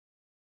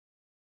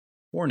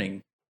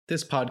Warning,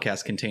 this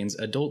podcast contains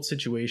adult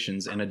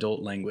situations and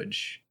adult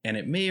language, and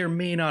it may or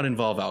may not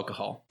involve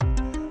alcohol.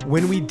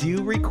 When we do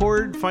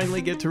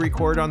finally get to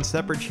record on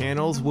separate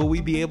channels, will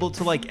we be able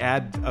to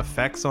add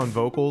effects on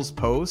vocals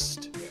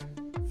post?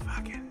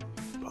 Fucking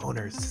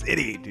Boner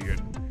City,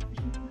 dude.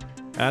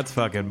 That's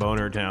fucking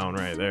Boner Town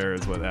right there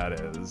is what that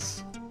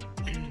is.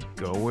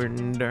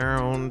 Going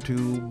down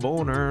to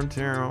Boner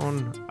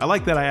Town. I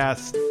like that I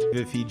asked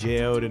if he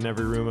JO'd in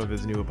every room of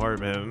his new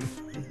apartment.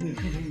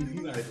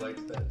 I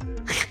liked that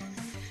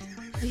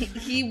too.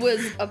 He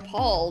was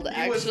appalled,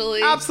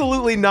 actually.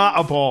 Absolutely not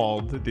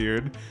appalled,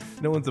 dude.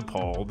 No one's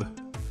appalled.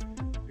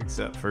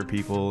 Except for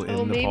people in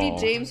Nepal. Maybe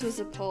James was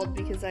appalled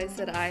because I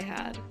said I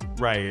had.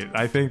 Right.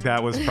 I think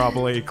that was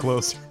probably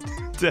closer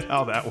to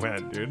how that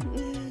went, dude.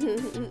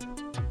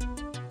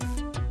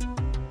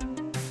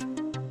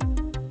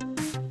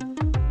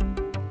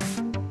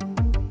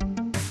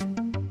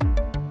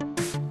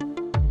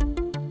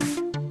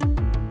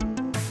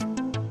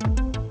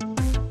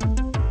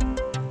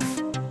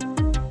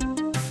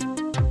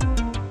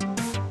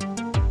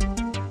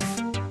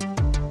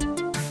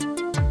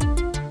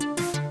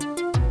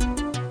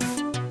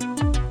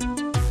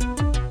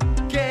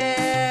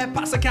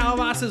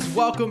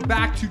 Welcome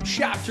back to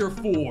Chapter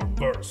 4,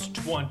 Verse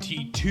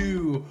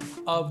 22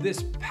 of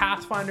this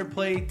Pathfinder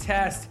play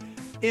test,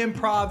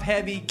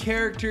 improv-heavy,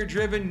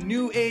 character-driven,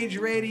 new age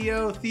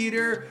radio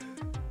theater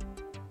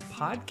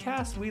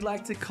podcast we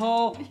like to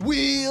call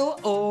Wheel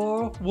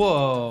or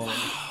Whoa.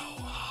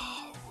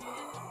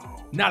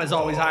 Not as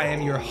always, I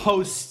am your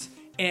host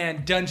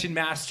and dungeon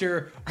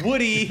master,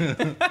 Woody.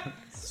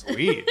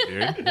 Sweet,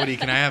 dude. Woody,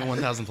 can I have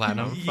 1,000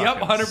 platinum? Yep,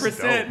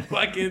 100%.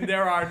 Fucking,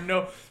 there are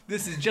no...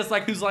 This is just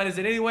like Whose Line Is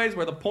It Anyways,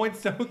 where the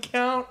points don't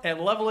count and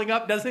leveling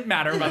up doesn't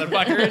matter,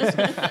 motherfuckers.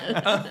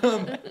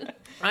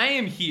 I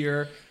am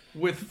here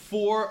with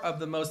 4 of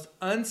the most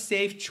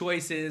unsafe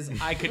choices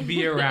I could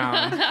be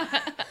around.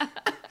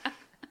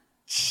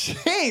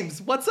 James,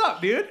 what's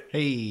up, dude?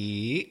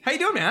 Hey. How you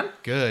doing, man?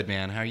 Good,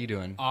 man. How are you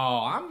doing?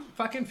 Oh, I'm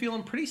fucking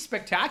feeling pretty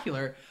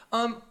spectacular.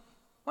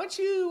 Why don't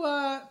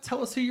you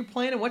tell us who you're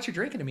playing and what you're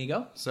drinking,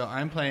 amigo? So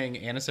I'm playing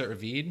Anisette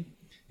Ravid.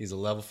 He's a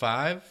level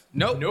 5.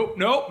 Nope.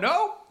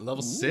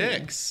 Level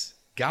 6.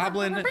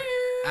 Goblin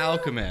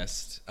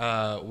alchemist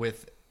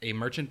with a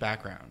merchant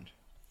background.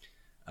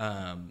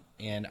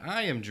 And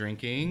I am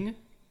drinking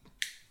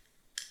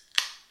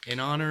in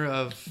honor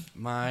of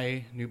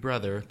my new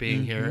brother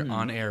being here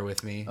on air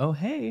with me. Oh,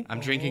 hey. I'm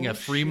drinking a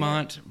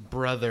Fremont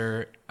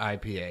Brother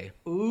IPA.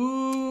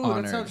 Ooh,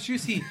 Honored. That sounds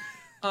juicy.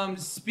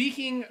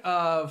 Speaking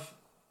of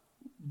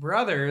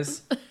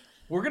brothers,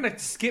 we're going to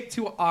skip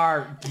to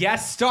our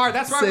guest star.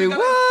 That's right. Say we got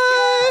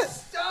what? a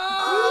guest star.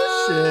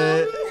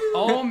 Shit.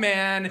 Oh,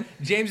 man.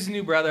 James'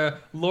 new brother,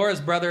 Laura's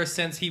brother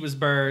since he was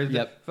birthed.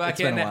 Yep, it's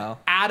Fucking been a while.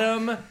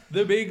 Adam,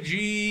 the big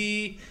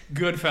G,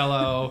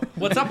 Goodfellow.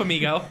 What's up,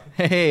 amigo?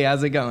 Hey,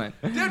 how's it going?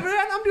 Dude,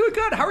 man, I'm doing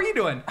good. How are you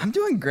doing? I'm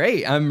doing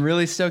great. I'm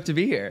really stoked to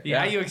be here.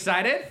 Yeah, you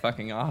excited?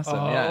 Fucking awesome.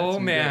 Oh, yeah, it's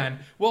been man.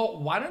 great. Well,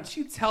 why don't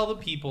you tell the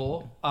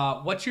people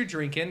what you're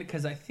drinking?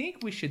 Because I think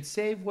we should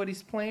save what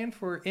he's playing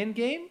for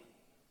in-game.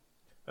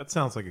 That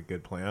sounds like a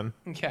good plan.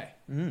 Okay.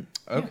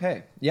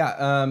 Okay.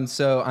 Yeah.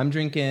 So I'm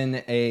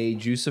drinking a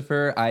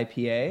Jucifer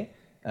IPA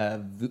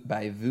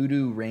by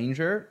Voodoo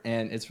Ranger,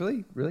 and it's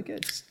really, really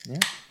good. Yeah.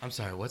 I'm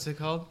sorry, what's it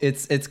called?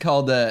 It's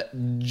called a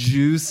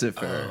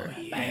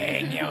Jucifer.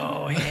 Bang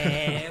your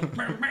head.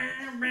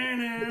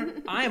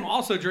 I am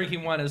also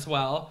drinking one as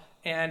well.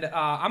 And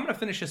I'm going to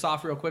finish this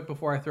off real quick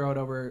before I throw it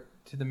over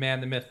to the man,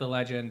 the myth, the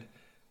legend,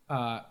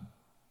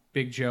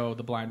 Big Joe,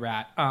 the blind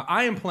rat.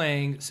 I am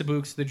playing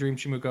Sabuks, the Dream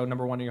Chimuko,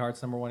 number 1 in your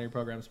hearts, number 1 in your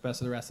programs,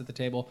 best of the rest at the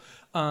table.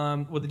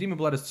 With the Demon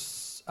Blood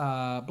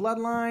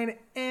bloodline,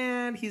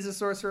 and he's a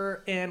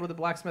sorcerer, and with a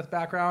blacksmith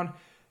background.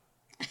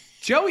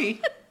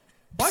 Joey,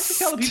 why don't you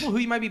tell the people who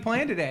you might be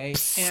playing today,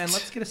 and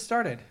let's get us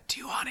started. Do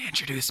you want to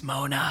introduce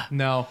Mona?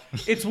 No.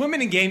 It's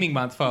Women in Gaming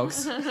Month,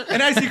 folks.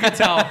 And as you can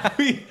tell,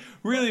 we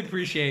really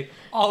appreciate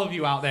all of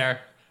you out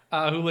there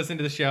who listen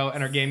to the show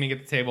and are gaming at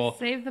the table.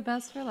 Save the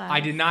best for last.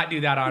 I did not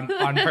do that on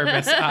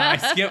purpose. I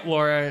skipped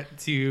Laura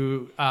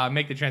to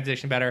make the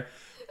transition better.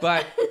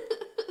 But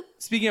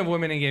speaking of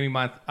Women in Gaming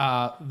Month,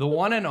 the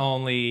one and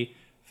only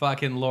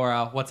fucking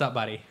Laura. What's up,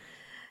 buddy?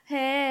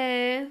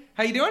 Hey.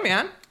 How you doing,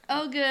 man?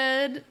 Oh,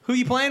 good. Who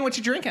you playing? What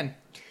you drinking?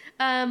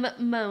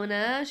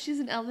 Mona. She's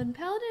an elven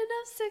paladin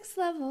of 6th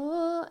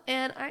level,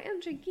 and I am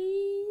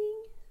drinking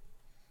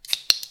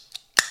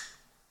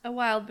a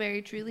wild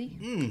berry truly.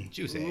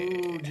 Juicy.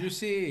 Ooh,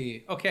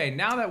 juicy. Okay,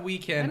 now that we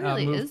can That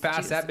really move is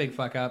past that juicy. big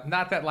fuck up,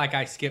 not that like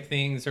I skip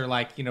things or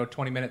like,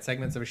 20-minute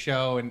segments of a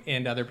show and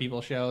end other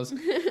people's shows.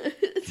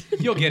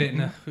 You'll get it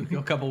in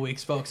a couple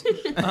weeks, folks.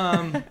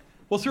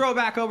 We'll throw it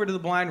back over to the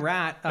blind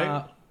rat.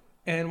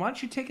 And why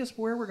don't you take us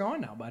where we're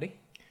going now, buddy?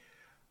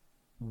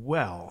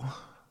 Well,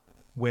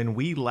 when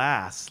we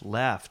last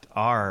left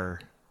our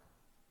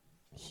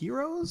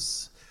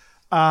heroes,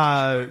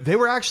 they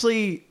were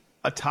actually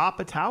atop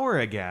a tower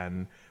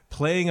again,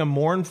 playing a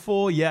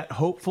mournful yet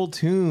hopeful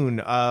tune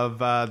of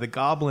the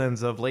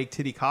goblins of Lake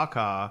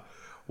Titicaca,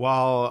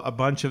 while a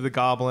bunch of the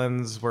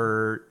goblins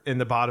were in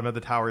the bottom of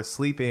the tower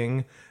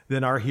sleeping.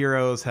 Then our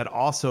heroes had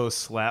also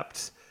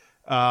slept.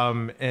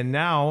 And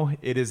now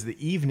it is the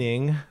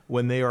evening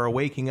when they are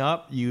waking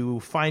up. You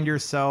find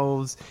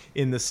yourselves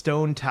in the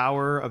stone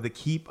tower of the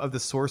Keep of the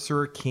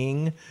Sorcerer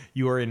King.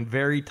 You are in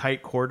very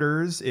tight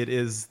quarters. It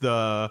is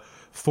the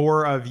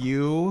 4 of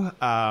you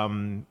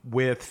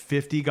with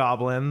 50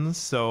 goblins.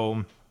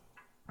 So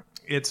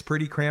it's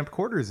pretty cramped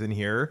quarters in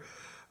here.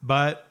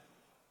 But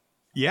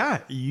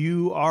yeah,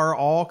 you are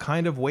all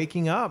kind of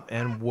waking up.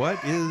 And what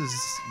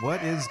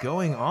is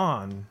going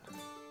on?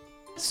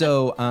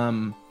 So,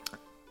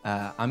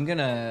 I'm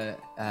gonna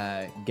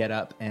get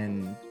up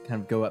and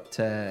kind of go up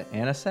to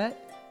Aniset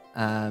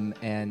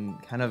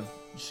and kind of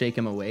shake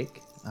him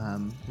awake a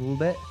little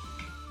bit.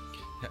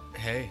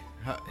 Hey,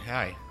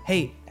 hi.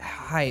 Hey,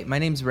 hi, my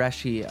name's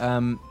Reshi.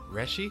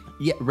 Reshi?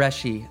 Yeah,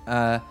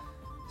 Reshi.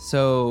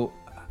 So,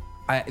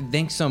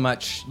 thanks so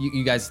much.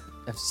 You guys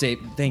have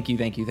saved. Thank you.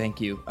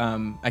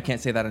 I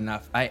can't say that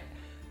enough.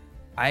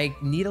 I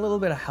need a little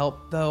bit of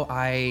help though.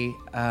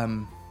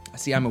 I'm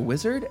a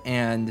wizard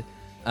and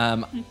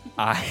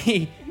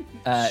I.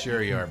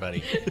 Sure you are,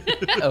 buddy.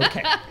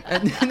 Okay.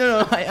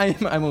 No,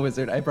 I'm a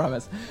wizard. I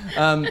promise.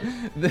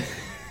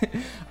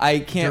 I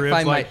can't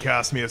find my.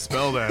 Cast me a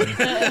spell then.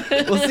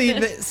 Well,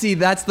 see,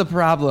 that's the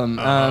problem.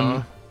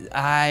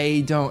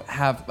 I don't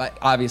have.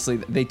 Obviously,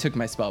 they took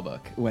my spell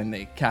book when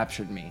they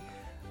captured me,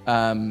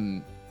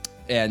 and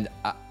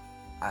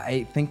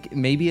I think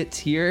maybe it's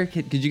here.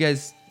 Could you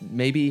guys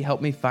maybe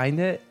help me find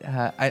it?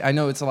 I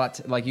know it's a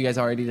lot. Like you guys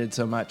already did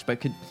so much, but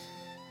could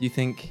you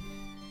think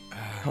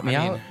help me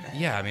out?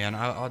 Yeah, man.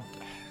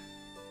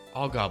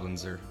 All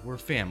goblins we're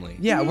family.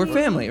 Yeah, we're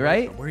family,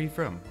 right? Where are you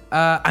from?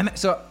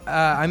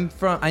 I'm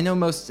from. I know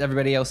most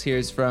everybody else here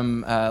is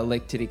from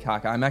Lake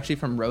Titicaca. I'm actually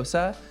from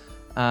Rosa.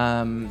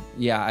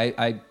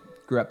 I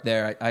grew up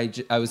there.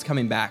 I was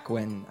coming back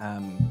when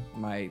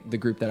the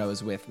group that I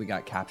was with, we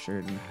got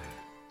captured. And,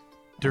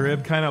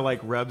 Darib kind of like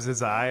rubs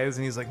his eyes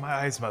and he's like, my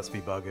eyes must be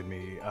bugging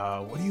me.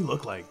 What do you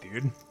look like,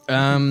 dude?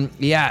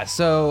 Yeah,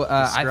 so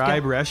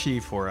describe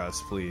Reshi for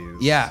us, please.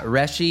 Yeah,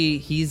 Reshi,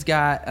 he's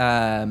got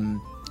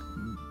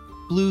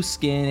blue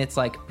skin. It's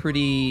like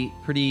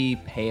pretty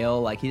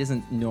pale. Like he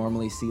doesn't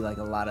normally see like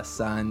a lot of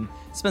sun.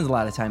 Spends a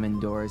lot of time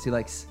indoors. He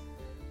likes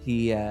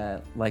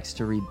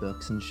to read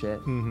books and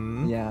shit.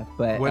 Mm-hmm. Yeah,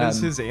 but what is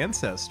his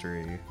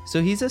ancestry?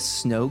 So he's a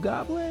snow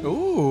goblin.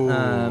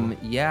 Ooh.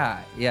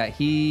 Yeah.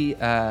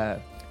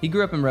 He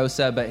grew up in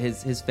Rosa, but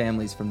his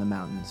family's from the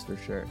mountains for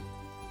sure.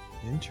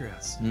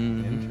 Interesting.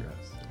 Mm-hmm.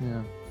 Interesting.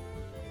 Yeah.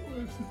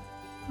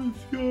 What's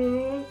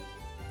going on?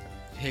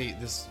 Hey,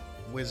 this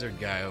wizard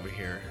guy over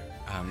here.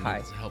 Hi.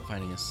 Needs help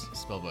finding a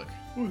spell book.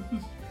 What's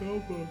this spell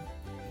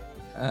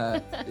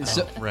book?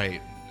 So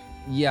Right.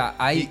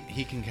 yeah,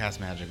 He can cast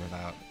magic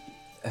without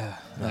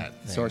that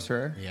thing.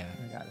 sorcerer. Yeah.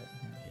 I got it.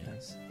 Yeah,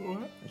 nice.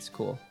 What? That's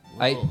cool.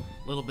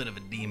 Little bit of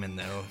a demon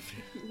though.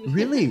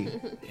 Really?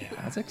 Yeah.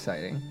 That's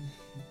exciting.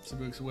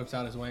 Sabuks whips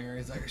out his winger.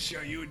 He's like,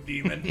 "Show you a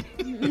demon."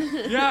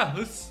 Yeah,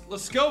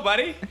 let's go,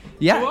 buddy.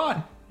 Yeah. Go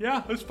on.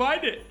 Yeah, let's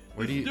find it.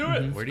 Where do you do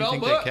it. Where do you Spell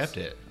think books. they kept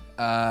it?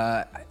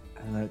 I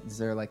don't know. Is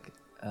there like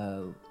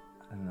a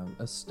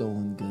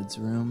stolen goods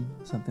room,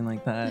 something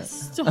like that?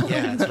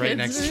 Yeah, it's right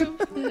next to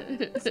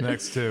It's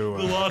next to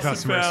The lost and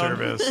customer found.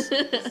 service.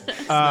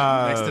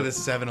 next to the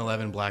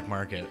 7-Eleven black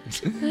market.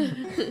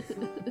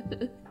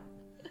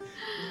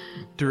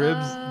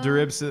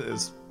 Darib's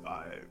is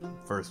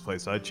first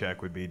place I'd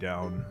check would be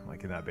down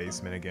like in that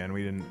basement again.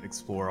 We didn't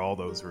explore all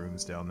those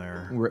rooms down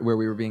there. Where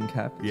we were being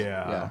kept?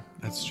 Yeah.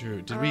 That's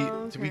true. Did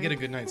Oh, we get a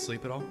good night's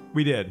sleep at all?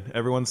 We did.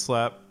 Everyone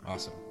slept.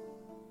 Awesome.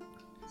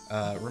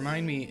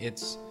 Remind me,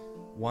 it's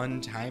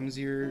 1 times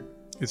your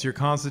It's your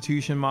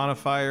constitution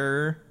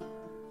modifier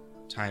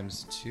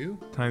times 2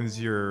 times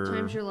your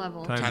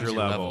level. Times your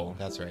level.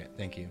 That's right.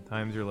 Thank you.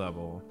 Times your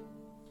level.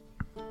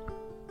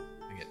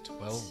 I get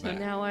 12 So back.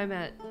 now I'm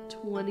at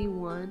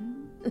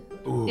 21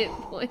 Ooh. hit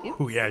points.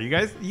 Ooh, yeah, you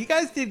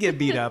guys did get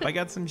beat up. I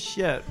got some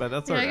shit, but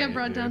that's Yeah, I alright. got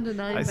brought dude. down to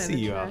 9 I by see the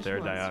you out trash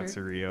there,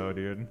 monster. Dioxario,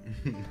 dude.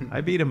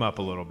 I beat him up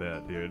a little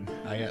bit, dude.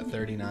 I got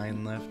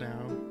 39 left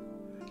now.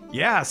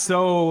 Yeah,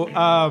 so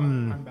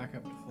I'm back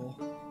up to full.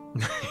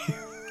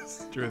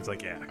 Drew's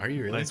like, yeah. Are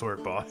you really? Nice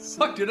work, boss.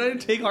 Fuck, dude, I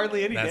didn't take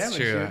hardly any That's damage.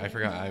 true. Dude. I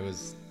forgot. I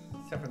was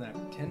Except for that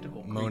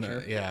tentacle Mona.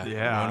 creature. Yeah.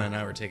 Yeah. Mona and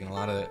I were taking a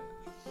lot of it.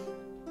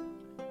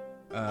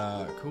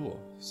 Cool.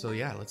 So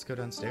yeah, let's go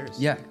downstairs.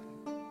 Yeah.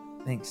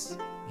 Thanks.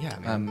 Yeah,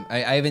 man.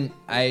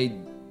 I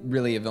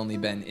really have only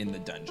been in the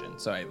dungeon,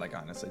 so I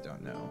honestly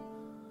don't know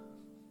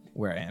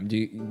where I am.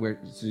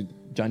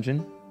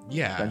 Dungeon?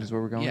 Yeah. Dungeon's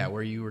where we're going? Yeah,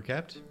 where you were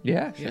kept?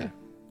 Yeah, sure. Yeah.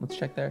 Let's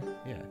check there.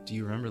 Yeah. Do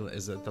you remember?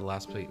 Is that the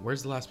last place?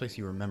 Where's the last place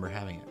you remember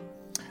having it?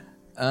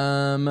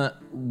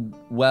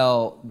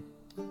 Well,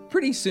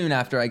 pretty soon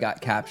after I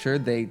got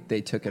captured, they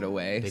took it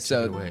away. They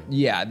so took it away.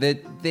 yeah,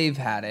 they've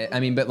had it. I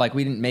mean, but like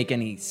we didn't make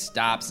any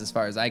stops as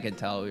far as I could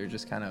tell. We were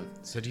just kind of.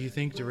 So do you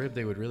think Darib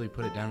they would really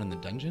put it down in the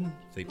dungeon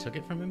if they took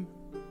it from him?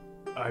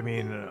 I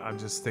mean, I'm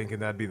just thinking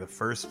that'd be the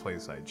first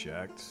place I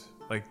checked.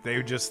 Like, they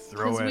would just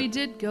throw Because it. we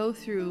did go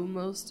through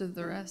most of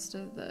the rest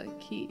of the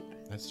keep.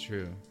 That's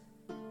true.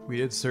 We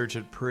did search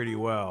it pretty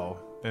well.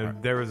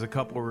 And there was a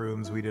couple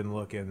rooms we didn't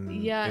look in.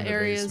 Yeah, in the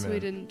areas basement. we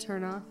didn't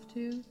turn off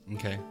to.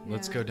 Okay,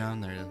 let's Yeah. go down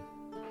there then.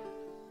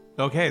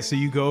 Okay, so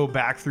you go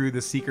back through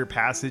the secret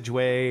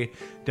passageway,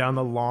 down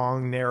the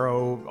long,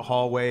 narrow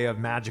hallway of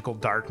magical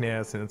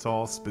darkness, and it's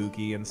all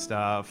spooky and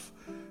stuff.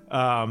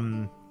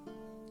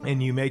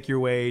 And you make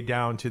your way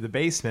down to the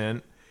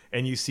basement,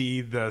 and you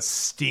see the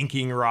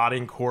stinking,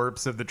 rotting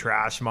corpse of the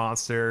trash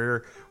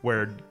monster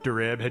where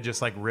Darib had just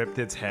like ripped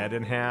its head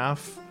in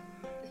half.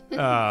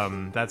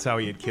 That's how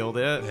he had killed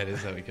it. That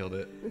is how we killed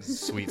it.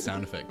 Sweet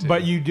sound effect too.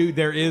 But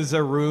there is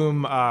a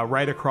room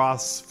right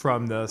across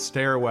from the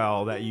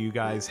stairwell that you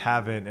guys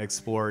haven't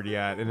explored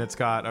yet, and it's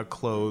got a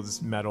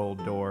closed metal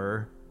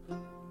door.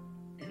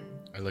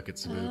 I look at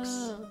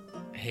Sabooks.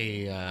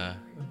 Hey,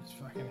 Just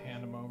fucking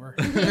hand him over.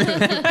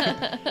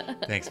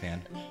 thanks,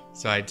 man.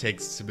 So I take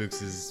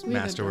Sabooks' We haven't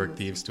masterwork done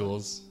thieves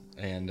tools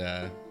and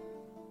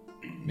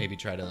maybe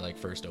try to like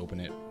first open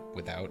it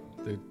without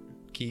the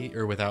key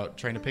or without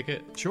trying to pick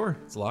it. Sure.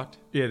 It's locked.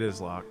 It is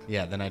locked.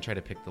 Yeah, then I try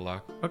to pick the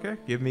lock Okay.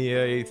 Give me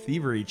a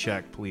thievery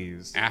check,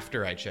 please.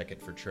 after I check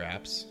it for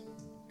traps,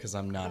 because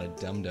I'm not a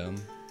dum dum.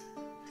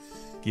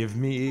 Give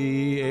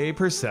me a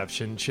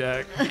perception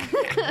check.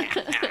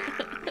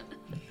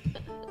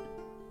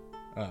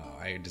 Oh,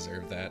 I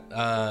deserve that.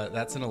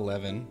 That's an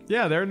 11.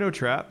 Yeah, there are no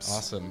traps.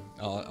 Awesome.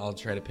 I'll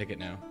try to pick it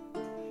now.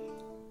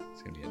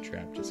 It's gonna be a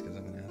trap just because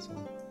I'm an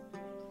asshole.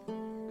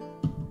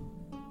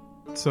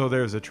 So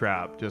there's a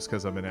trap just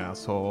because I'm an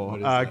asshole. What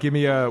is that? Give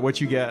me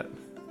what you get.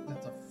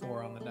 That's a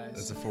 4 on the dice.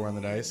 That's a 4 on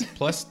the dice.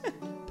 Plus,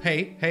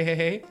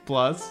 hey.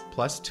 Plus.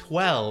 Plus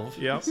 12.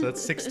 Yep. So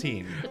that's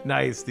 16.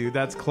 Nice, dude.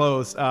 That's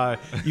close.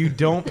 You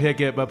don't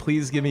pick it, but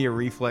please give me a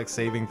reflex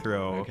saving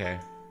throw. Okay.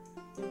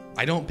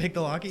 I don't pick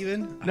the lock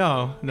even?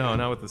 No,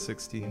 not with the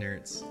 16.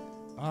 Nerds.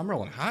 Oh, I'm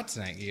rolling hot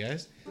tonight, you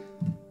guys.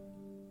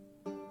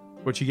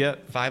 What you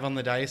get? 5 on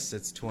the dice,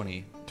 it's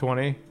 20.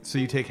 20. So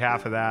you take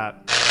half of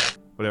that.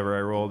 Whatever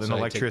I rolled in So I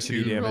take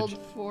electricity 2. damage. Rolled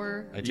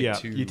 4. I take Yeah,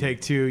 2. you take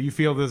 2. You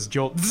feel this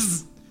jolt.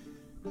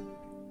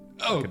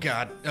 Oh,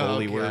 God.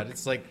 Foley Oh, work. God.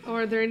 It's like,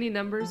 Or are there any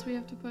numbers we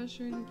have to push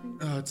or anything?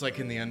 it's like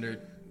in the under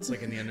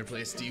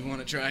place. Do you want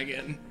to try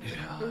again?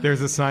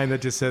 There's a sign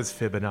that just says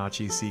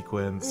Fibonacci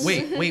sequence.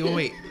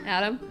 Wait.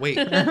 Adam? Wait.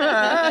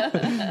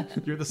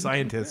 You're the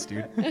scientist,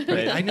 dude.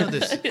 I know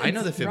this. I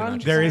know the wrong.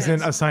 Fibonacci. There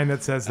isn't a sign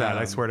that says that,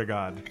 I swear to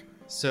God.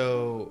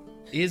 So,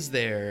 is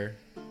there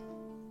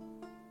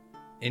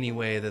any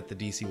way that the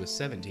DC was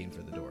 17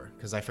 for the door?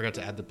 Because I forgot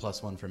to add the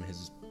 +1 from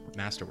his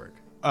masterwork.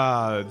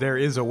 There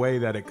is a way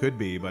that it could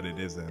be, but it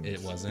isn't. It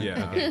wasn't?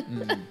 Yeah.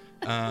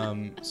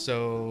 Okay.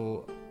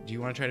 So, do you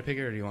want to try to pick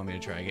it, or do you want me to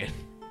try again?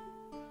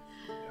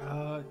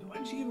 Why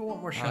don't you give it one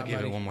more shot, give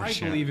it buddy? one more I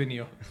shot. believe in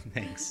you.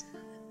 Thanks.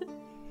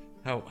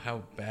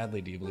 How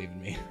badly do you believe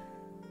in me?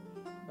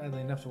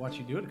 Badly enough to watch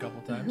you do it a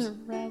couple times.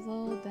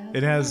 Razzle dazzle.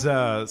 It has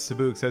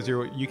Sabooks as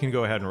you can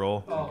go ahead and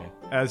roll. Oh,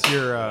 As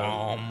you're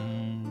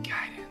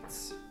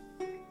guidance.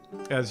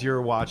 as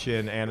you're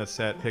watching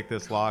Anisette pick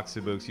this lock,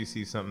 Sabooks, you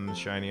see something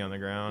shiny on the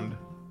ground.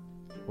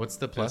 What's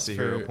the plus the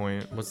for hero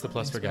point. What's the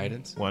plus for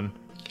guidance? 1.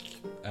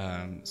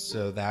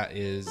 So that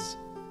is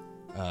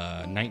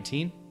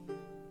 19.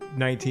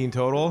 19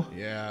 total.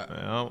 Yeah.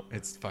 Well,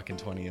 It's fucking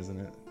 20, isn't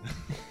it?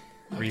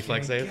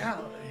 Reflex save. Yeah.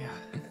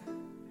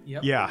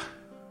 Yep. yeah.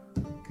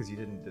 Because you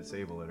didn't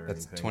disable it or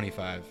That's anything.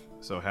 25.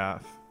 So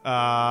half.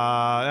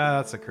 Yeah,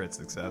 that's a crit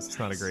success. It's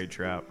not a great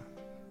trap.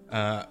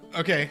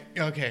 Okay.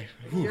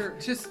 Whew. You're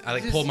just. I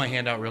just, pulled my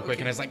hand out real quick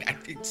and I was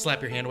like,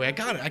 slap your hand away. I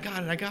got it.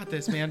 I got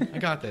this, man. I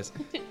got this.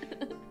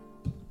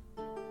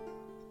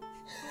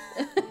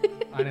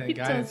 I didn't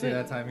guidance you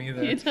that time He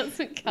either.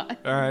 doesn't got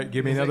All right,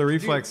 give me He's another like,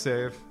 reflex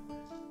save.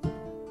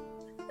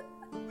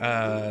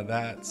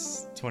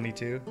 That's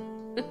 22.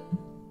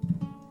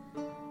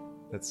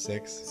 That's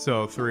 6.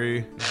 So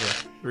 3.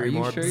 3 Are you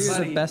more. sure you're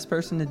Buddy. the best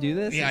person to do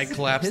this? Yeah, I It's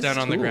collapse his down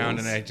on the ground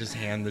and tools. I just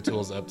hand the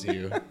tools up to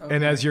you.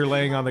 And as you're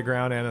laying on the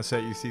ground,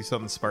 Anisette, you see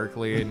something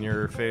sparkly in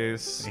your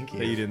face Thank you.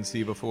 that you didn't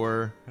see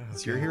before.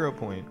 It's your hero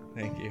point.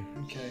 Thank you.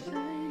 Okay.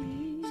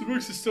 So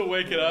Brooks is still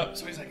waking up,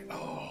 so he's like,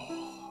 oh.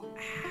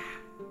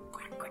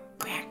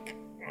 Quack.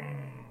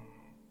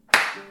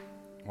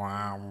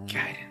 Wow.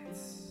 Guidance.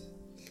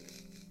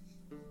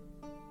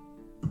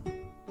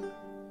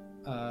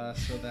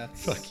 So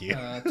that's Fuck you.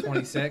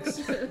 26.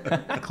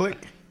 Click.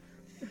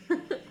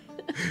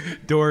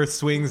 Door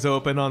swings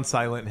open on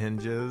silent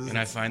hinges. And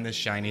I find this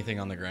shiny thing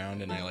on the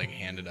ground and I like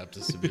hand it up to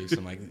Sabooks.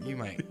 I'm like,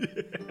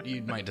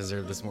 you might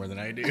deserve this more than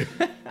I do.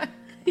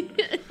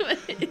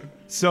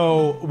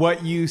 So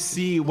what you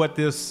see, what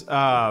this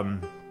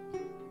door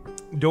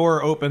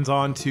opens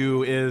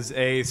onto is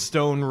a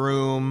stone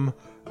room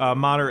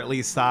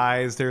moderately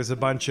sized. There's a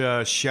bunch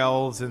of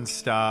shelves and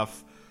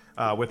stuff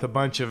with a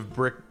bunch of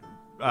brick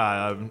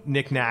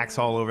knickknacks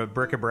all over,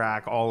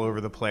 bric-a-brac all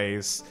over the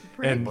place.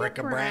 And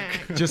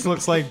Bric-a-brac. just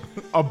looks like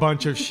a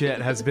bunch of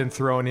shit has been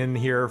thrown in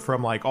here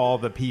from like all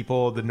the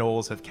people the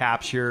Knolls have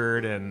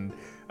captured and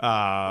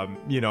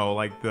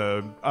like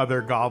the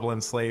other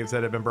goblin slaves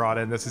that have been brought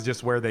in. This is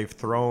just where they've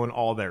thrown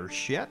all their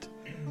shit.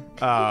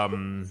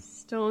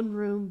 Stone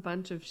room,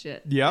 bunch of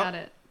shit. Yep. Got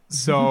it.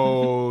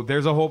 So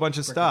there's a whole bunch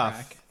of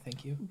stuff.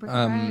 Thank you.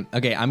 Bric-a-brac.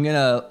 Okay, I'm I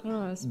gonna don't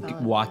know how to spell it.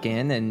 walk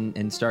in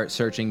and start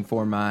searching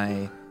for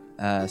my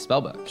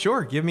spellbook.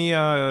 Sure, give me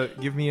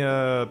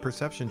a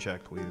perception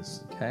check,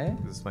 please. Okay.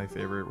 This is my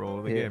favorite roll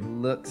of the It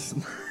game. looks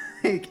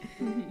like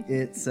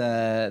it's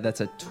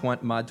that's a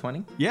mod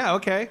 20. Yeah,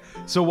 okay.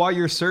 So while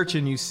you're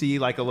searching, you see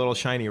like a little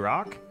shiny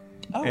rock.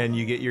 And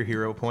you get your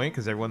hero point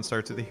because everyone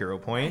starts with a hero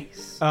point.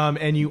 Nice.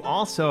 And you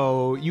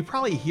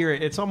probably hear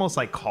it. It's almost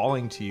like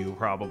calling to you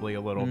probably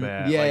a little bit.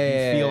 Yeah, like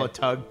yeah, you feel yeah. a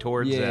tug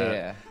towards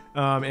Yeah.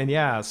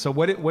 it. So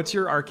what's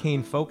your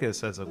arcane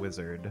focus as a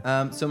wizard?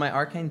 So my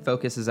arcane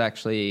focus is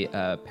actually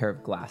a pair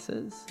of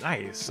glasses.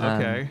 Nice.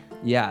 Okay.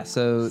 Yeah.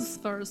 So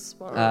So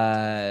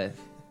smart.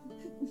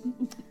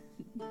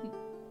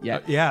 yeah.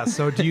 Yeah.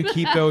 So do you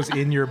keep those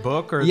in your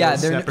book or Yeah,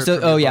 they're they're separate so.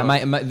 from your Oh,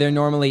 yeah, book? they're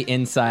normally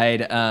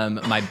inside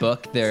my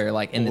book. They're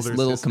like in this Older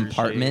little sister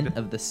compartment shade.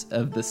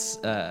 of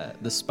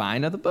the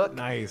spine of the book.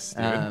 Nice,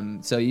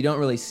 dude. So you don't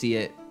really see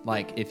it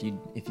like if you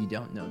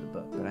don't know the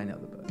book, but I know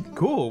the book.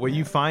 Cool. Well,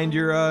 you find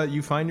your spell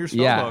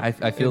Yeah, book I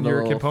feel and the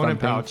your little component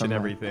thumping pouch and from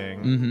everything.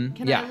 Mm-hmm.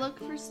 Can yeah. I look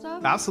for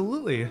stuff?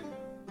 Absolutely.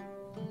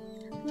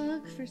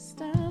 Look for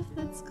stuff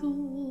that's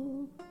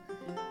cool.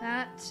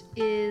 That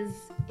is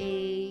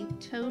a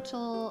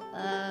total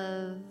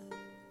of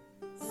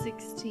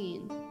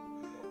 16.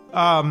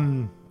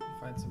 Um.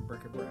 Find some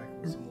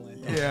bric-a-brac with some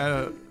lint.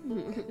 Yeah.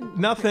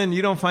 Nothing.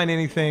 You don't find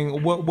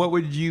anything. What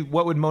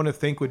would Mona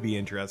think would be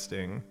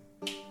interesting?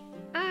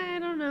 I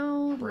don't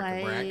know,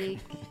 Bric-a-brac. like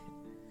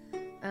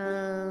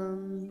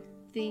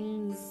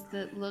things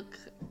that look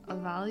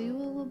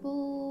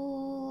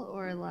valuable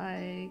or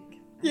like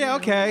Yeah.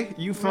 Okay.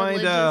 You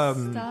find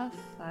religious stuff.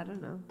 I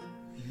don't know.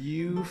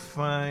 You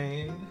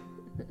find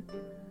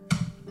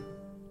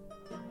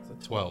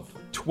 12.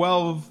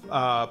 12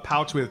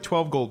 pouch with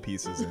 12 gold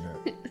pieces in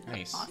it.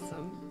 Nice.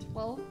 Awesome.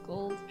 12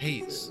 gold.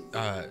 Hey, pieces.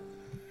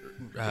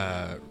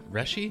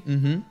 Reshi?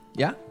 Mm-hmm.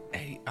 Yeah.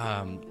 Hey,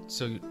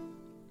 so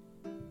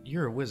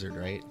you're a wizard,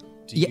 right?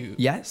 Do Yeah. you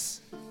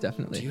Yes.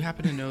 Definitely. do you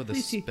happen to know the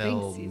least he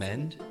spell thinks he's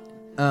mend?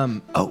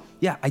 Oh,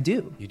 yeah, I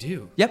do. You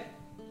do. Yep.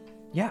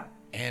 Yeah.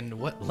 And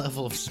what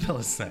level of spell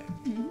is that?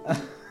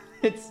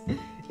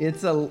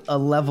 It's a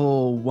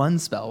level 1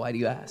 spell. Why do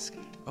you ask?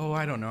 Oh,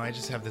 I don't know. I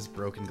just have this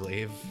broken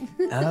glaive.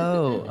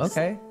 Oh,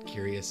 okay.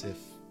 Curious if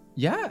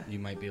Yeah. you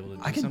might be able to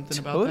do I can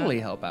something totally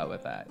about help out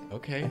with that. that.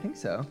 Okay. I think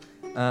so.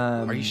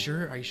 Are you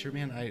sure? Are you sure,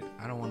 man?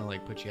 I don't want to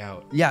like put you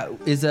out. Yeah.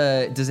 Does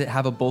it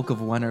have a bulk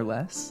of 1 or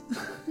less?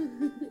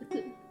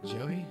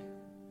 Joey?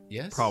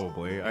 Yes?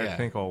 Probably. I Yeah.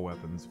 think all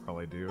weapons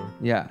probably do.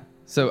 Yeah.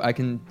 So I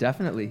can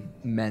definitely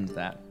mend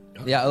that.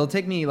 Okay. Yeah, it'll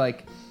take me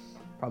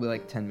probably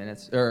like 10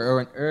 minutes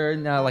or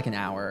no, like an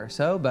hour or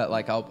so, but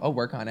like I'll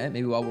work on it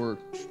maybe while we're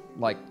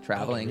like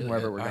traveling Really?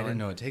 wherever we're I going. didn't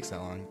know it takes that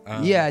long.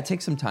 Yeah, it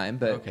takes some time,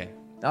 but Okay.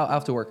 I'll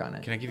have to work on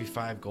it. Can I give you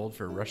 5 gold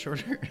for a rush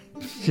order?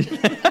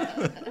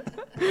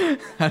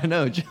 I don't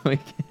know, Joey.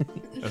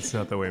 That's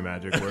not the way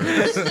magic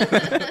works.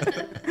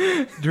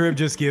 Drib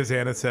just gives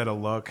Anisette a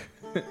look.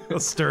 A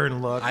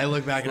stern look. I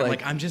look back and I'm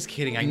Like, like, I'm just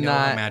kidding. I know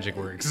how not- magic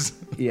works.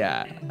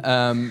 Yeah.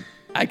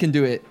 I can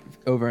do it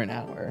over an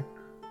hour.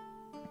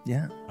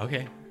 Yeah.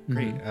 Okay,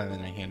 great.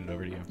 Then I hand it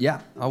over to you.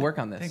 Yeah, I'll work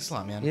on this. Thanks a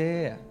lot, man.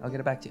 Yeah. I'll get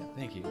it back to you.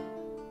 Thank you.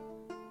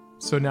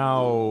 So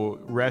now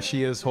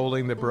Reshi is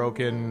holding the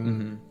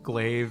broken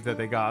glaive that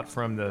they got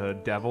from the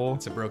devil.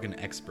 It's a broken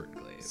expert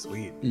glaive.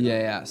 Sweet.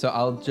 Yeah. So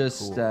I'll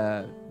just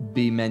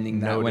be mending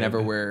that Noted.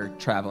 whenever we're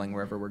traveling,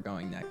 wherever we're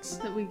going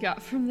next. That we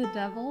got from the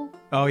devil.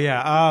 Oh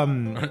yeah.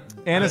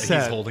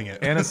 Anisette. He's holding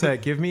it.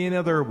 Anisette, give me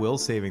another will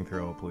saving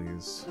throw,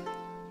 please.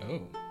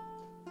 Oh.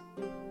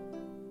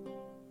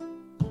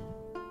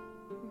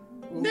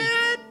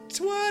 Nat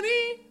 20!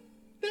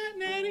 That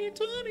natty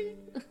 20!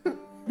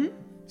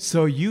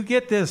 So you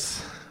get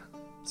this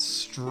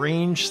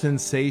strange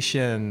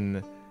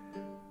sensation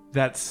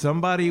that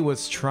somebody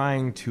was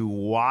trying to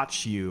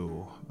watch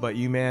you, but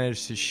you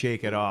managed to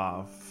shake it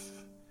off.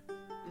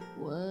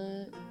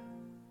 What?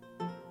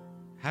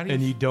 How do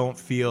And you, you don't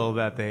feel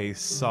that they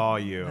saw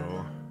you.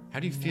 how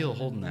do you feel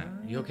holding that?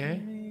 You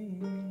okay?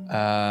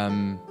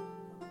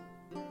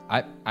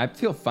 I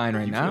feel fine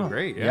right You now. feel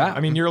great, yeah. I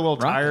mean, you're a little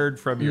Rocket. tired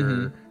from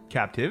your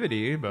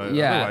captivity, but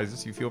Yeah.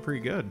 otherwise you feel pretty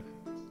good.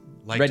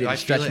 Like, Ready do to I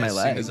stretch feel it my as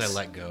soon as legs. I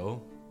let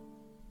go?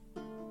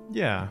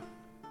 Yeah.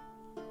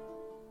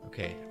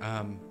 Okay.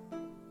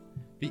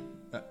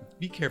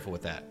 Be careful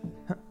with that.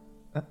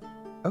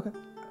 Okay.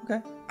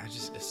 I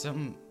just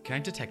some. Can I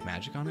detect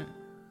magic on it?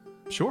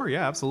 Sure,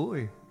 yeah,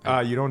 absolutely.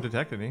 You don't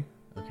detect any.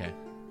 Okay.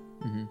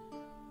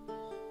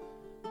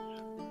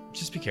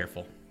 Just be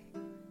careful.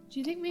 Do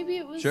you think maybe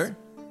it was? Sure.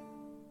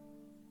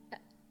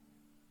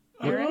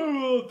 I'm a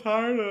little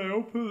tired and I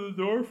opened the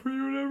door for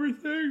you and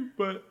everything,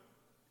 but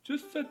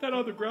just set that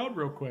on the ground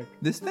real quick.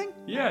 This thing?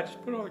 Yeah,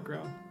 just put it on the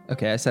ground.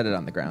 Okay, I set it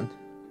on the ground.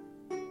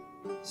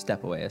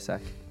 Step away a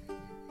sec.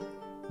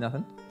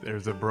 Nothing?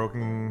 There's a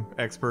broken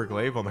expert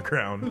glaive on the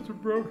ground. It's a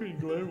broken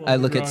glaive. I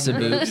look at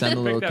Sabooks. I'm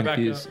a little Pick that back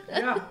confused. up.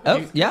 Yeah.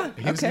 Oh, yeah.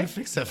 He was Okay. gonna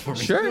fix that for me.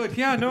 Sure. Good.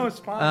 Yeah, no, it's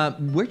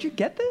fine. Where'd you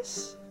get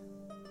this?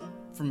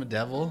 From a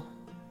devil.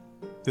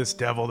 This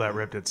devil that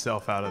ripped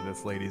itself out of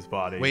this lady's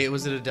body. Wait,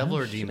 was it a devil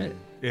or a shit. demon?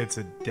 It's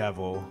a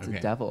devil. It's Okay.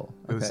 a devil.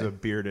 It was Okay. a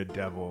bearded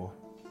devil.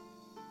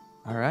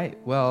 All right.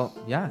 Well,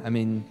 yeah. I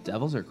mean,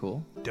 devils are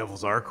cool.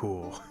 Devils are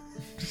cool.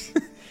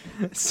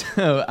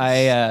 So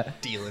I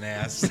Dealing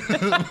ass,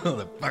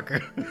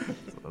 motherfucker.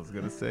 I was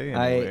gonna say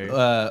I anyway.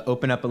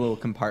 open up a little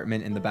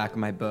compartment in the back of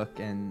my book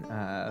and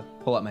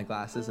pull up my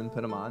glasses and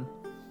put them on.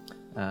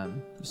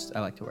 I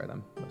like to wear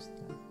them most of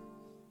the time.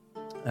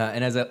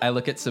 And as I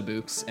look at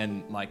Sabooks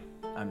and like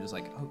I'm just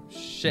like, oh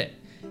shit.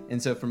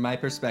 And so from my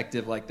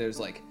perspective, like there's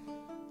like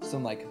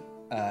some like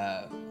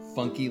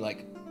funky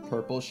like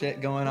purple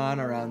shit going on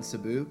around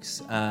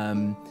Sabooks.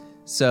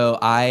 So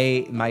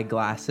my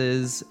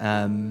glasses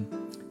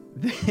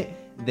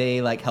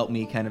they like help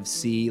me kind of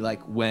see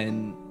like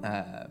when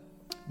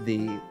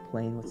the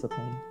plane, what's the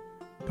plane?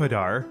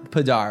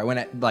 Padar. When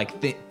it like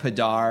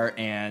Padar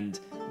and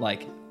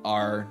like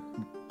our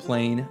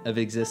plane of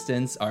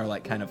existence are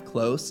like kind of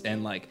close,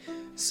 and like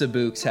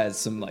Sabooks has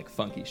some like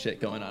funky shit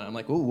going on. I'm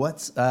like, ooh, what?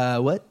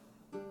 So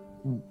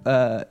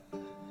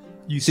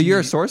you're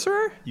a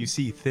sorcerer? You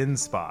see thin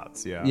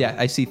spots, yeah. Yeah,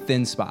 I see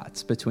thin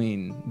spots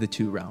between the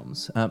two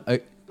realms.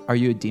 Are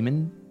you a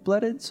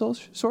demon-blooded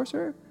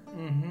sorcerer?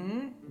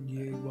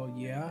 Yeah, well,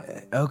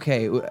 yeah.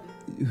 Okay,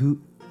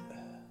 who?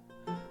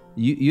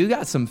 You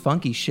got some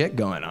funky shit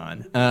going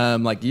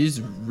on. Like you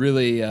just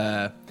really,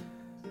 there's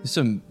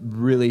some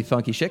really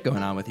funky shit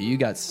going on with you. You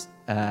got,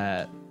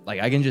 like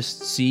I can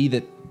just see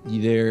that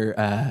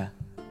they're,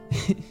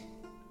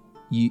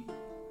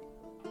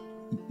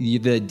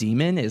 the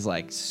demon is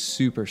like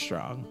super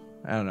strong.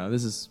 I don't know.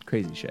 This is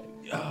crazy shit.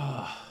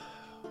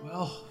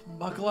 Well,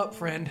 buckle up,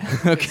 friend.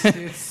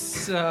 Okay.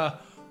 It's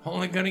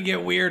only gonna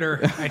get weirder,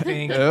 I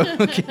think.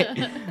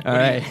 Okay. All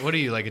right. What are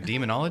you, like a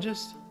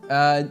demonologist?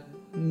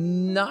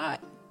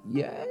 Not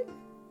yet.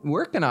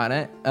 Working on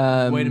it. Wait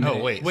a minute.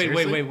 Oh, wait, Wait.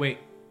 seriously? What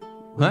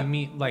What? do you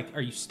mean? Like,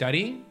 are you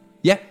studying?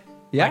 Yeah.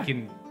 Yeah. Like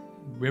in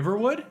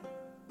Riverwood?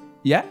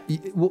 Yeah.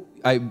 Well,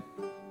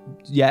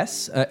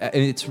 yes.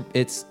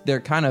 It's they're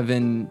kind of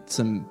in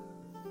some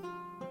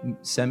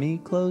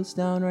semi-closed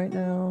down right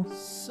now.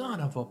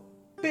 Son of a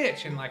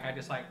bitch. And like, I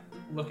just like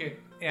look at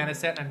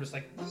Anisette and I'm just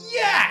like,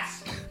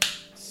 yes!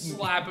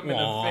 Slap him in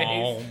the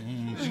face.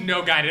 There's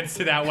no guidance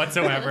to that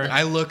whatsoever.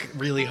 I look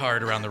really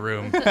hard around the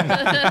room.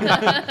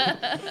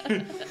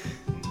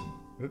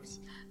 Oops.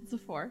 It's a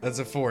 4. That's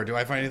a 4. Do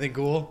I find anything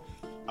cool?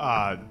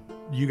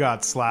 You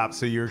got slapped,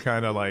 so you're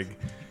kind of like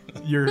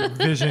your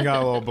vision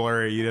got a little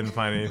blurry. You didn't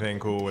find anything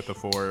cool with the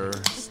 4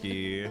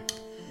 ski.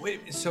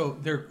 Wait, so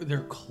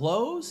they're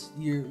closed?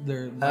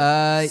 They're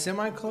like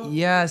semi-closed?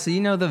 Yeah. So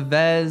you know the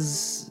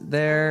Vez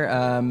there.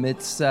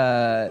 It's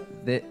I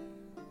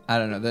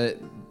don't know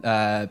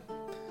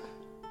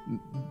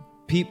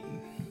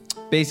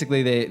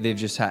basically they've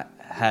just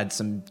had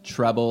some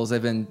troubles. They've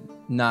been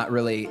not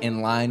really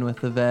in line with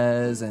the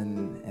Vez,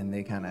 and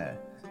they kind of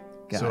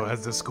So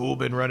has the school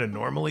been running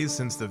normally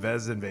since the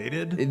Vez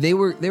invaded? They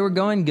were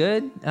going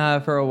good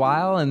for a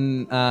while,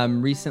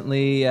 and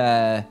recently,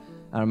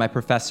 my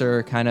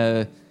professor kind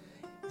of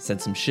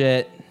said some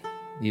shit.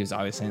 He was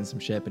always saying some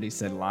shit, but he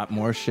said a lot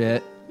more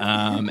shit.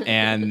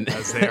 And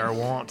As they are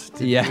wont to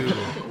do.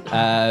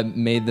 yeah,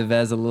 made the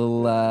Vez a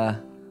little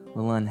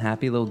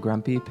unhappy, a little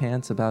grumpy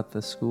pants about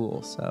the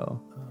school.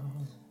 So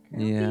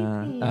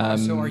yeah.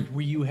 So were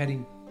you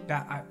heading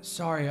back?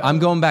 Sorry. I'm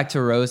going back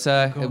to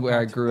Rosa, Going where I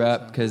back to grew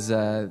up,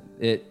 Rosa.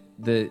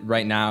 because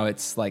right now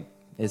it's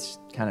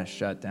kind of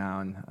shut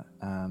down.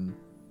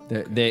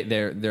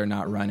 They're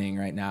not running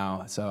right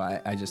now, so I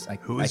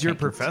Who I was your can't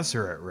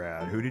professor at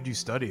RAD? Who did you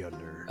study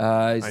under?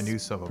 I knew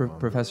some of them.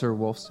 Professor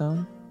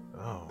Wolfstone.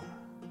 Oh.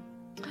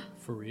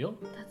 For real?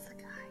 That's the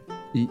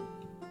guy.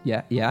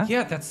 Yeah.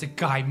 Yeah, that's the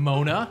guy,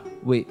 Mona.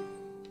 Wait,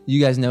 you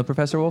guys know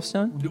Professor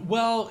Wolfstone?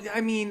 Well,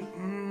 I mean,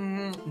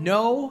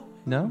 no.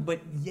 No?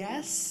 But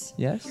yes.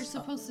 You're Yes.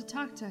 supposed to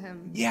talk to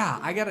him. Yeah,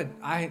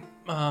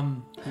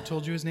 Who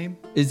told you his name?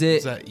 Is it?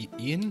 Is that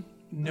Ian?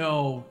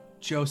 no,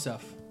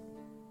 Joseph.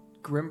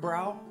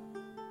 Grimbrow?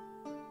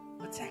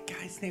 What's that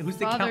guy's name? Who's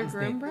the Father accountant's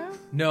name? Grimbrow?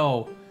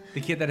 No, the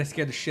kid that I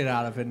scared the shit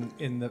out of at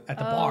the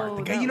bar.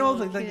 The guy, that you know,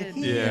 little like kid.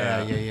 he,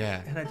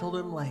 Yeah. And I told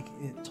him like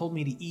it told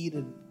me to eat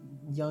a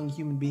young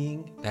human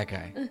being. That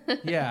guy.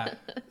 Yeah,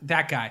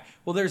 that guy.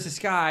 Well, there's this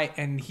guy,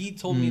 and he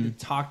told me to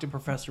talk to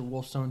Professor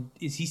Wolfstone.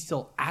 Is he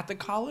still at the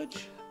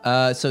college?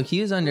 So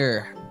he is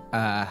under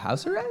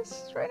house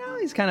arrest right now.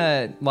 He's kind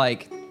of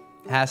like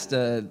has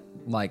to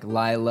like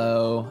lie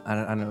low. I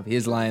don't know if he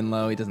is lying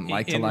low. He doesn't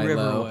like to In lie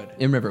low. Riverwood.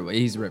 In Riverwood,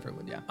 he's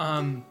Riverwood. Yeah.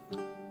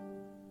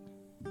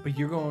 But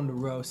you're going to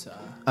Rosa.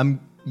 I'm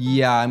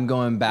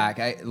going back.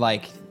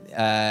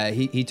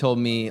 He told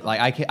me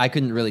like I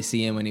couldn't really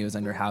see him when he was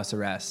under house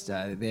arrest.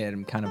 They had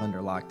him kind of under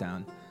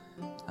lockdown.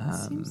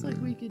 Seems like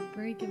we could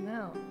break him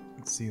out.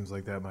 It seems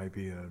like that might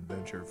be an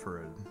adventure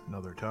for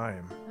another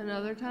time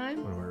Another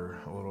time? when we're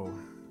a little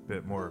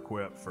bit more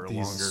equipped for These-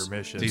 longer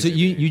missions. these- So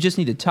you just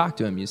need to talk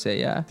to him. You say,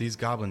 yeah. These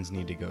goblins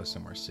need to go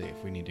somewhere safe.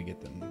 We need to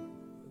get them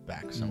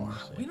back somewhere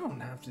We safe. don't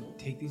have to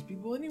take these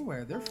people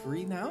anywhere. They're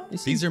free now.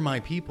 These are my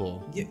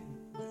people. Yeah,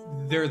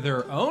 they're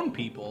their own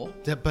people.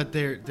 But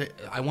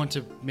I want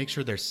to make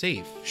sure they're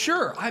safe.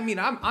 Sure. I mean,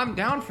 I'm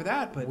down for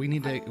that, but We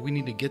need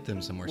to get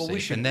them somewhere well, safe. we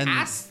should and then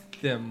ask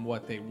them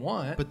what they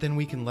want. But then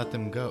we can let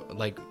them go.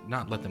 Like,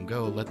 not let them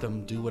go. Let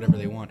them do whatever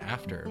they want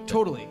after. But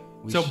totally.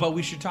 we So, should- but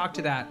we should talk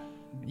to that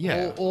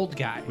Yeah. old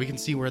guy. We can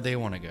see where they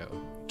want to go.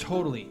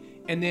 Totally.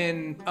 And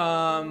then,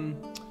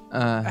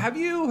 have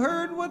you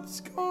heard what's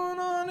going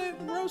on at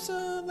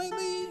Rosa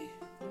lately?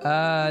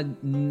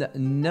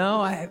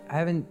 No, I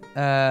haven't.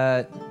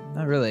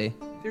 Not really.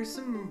 There's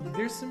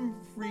some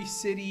Free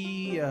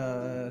City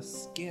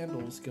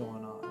scandals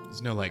going on.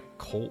 There's no like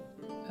cult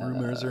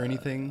rumors or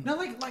anything. Not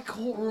like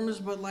cult rumors,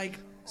 but like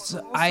So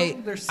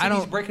also there's I cities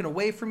don't. breaking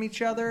away from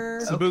each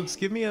other. So, Books,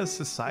 give me a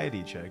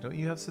society check. Don't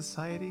you have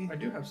society? I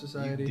do have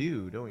society. You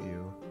do, don't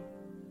you?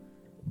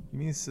 Give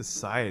me a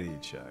society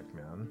check,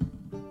 man.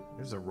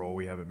 There's a roll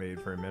we haven't made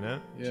for a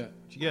minute. Yeah. What'd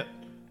you get?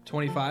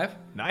 25.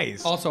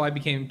 Nice. Also, I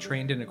became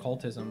trained in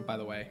occultism, by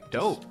the way.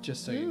 Dope.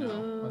 Just so you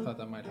know. I thought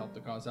that might help the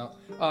cause out.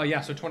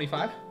 Yeah, so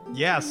 25?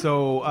 Yeah,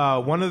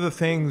 so one of the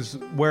things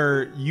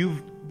where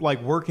you've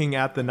like working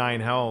at the Nine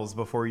Hells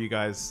before you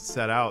guys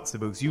set out,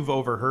 Sabooks, you've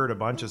overheard a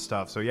bunch of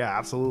stuff. So yeah,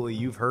 absolutely,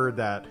 you've heard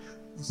that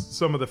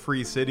some of the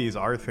free cities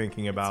are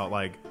thinking about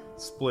like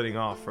splitting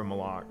off from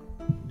Malak.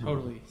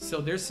 Totally. So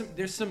there's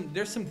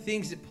some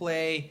things at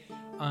play.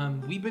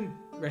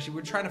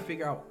 We're trying to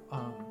figure out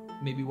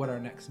maybe what our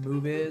next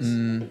move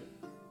is.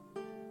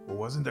 Well,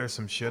 wasn't there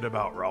some shit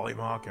about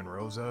Rollymock and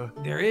Rosa?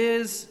 There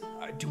is.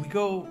 Do we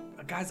go,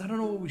 guys? I don't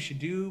know what we should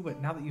do,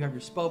 but now that you have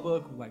your spell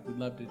book, like we'd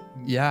love to.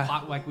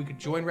 Yeah. Like we could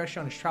join Reshi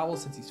on his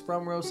travels since he's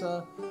from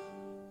Rosa.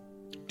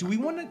 Do we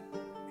want to?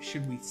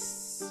 Should we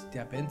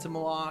step into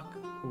Malak,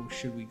 or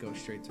should we go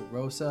straight to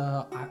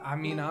Rosa? I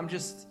mean, I'm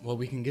just Well,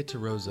 we can get to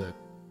Rosa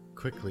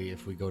quickly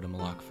if we go to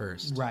Malak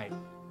first. right.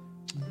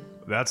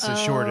 That's the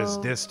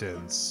shortest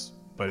distance,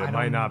 but I it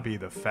might don't- not be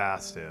the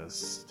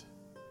fastest,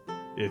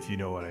 if you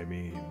know what I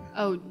mean.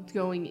 Oh,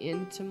 going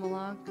into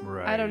Malak?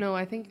 Right. I don't know.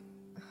 I feel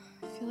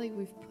like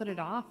we've put it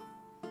off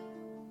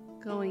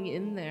going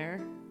in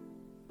there.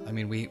 I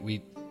mean,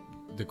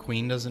 the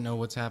Queen doesn't know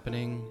what's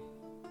happening.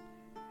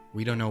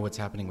 We don't know what's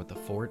happening with the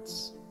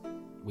forts.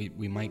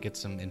 We might get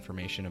some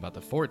information about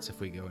the forts if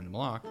we go into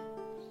Malak.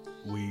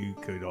 We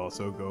could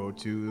also go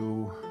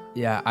to.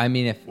 Yeah, I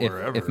mean, if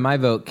Wherever. my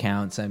vote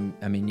counts, I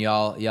mean,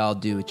 y'all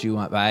do what you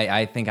want, but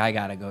I think I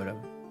gotta go to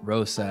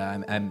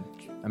Rosa.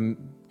 I'm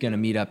gonna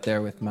meet up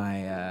there with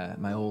my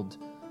my old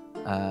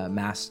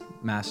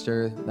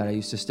master that I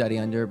used to study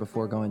under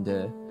before going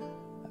to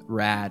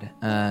Rad.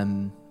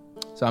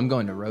 So I'm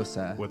going to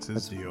Rosa. What's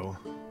his deal?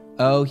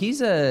 Oh,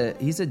 he's a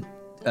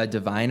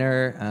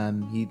diviner.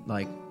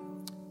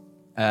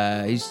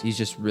 He's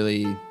just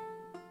really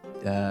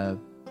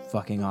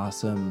fucking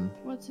awesome.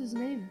 What's his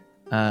name?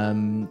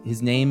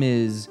 His name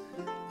is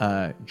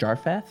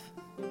Jarfeth.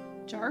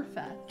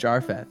 Jarfeth.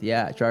 Jarfeth,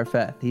 yeah,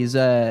 Jarfeth. He's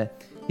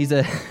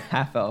a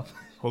half elf.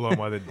 Hold on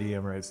while the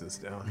DM writes this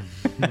down.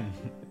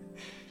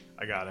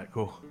 I got it.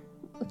 Cool.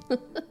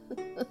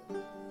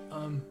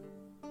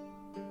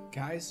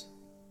 Guys,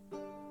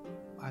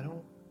 I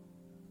don't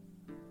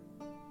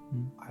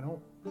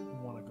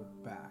want to go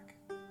back.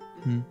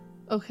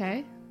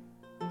 Okay.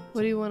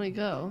 Where do you want to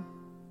go?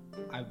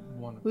 I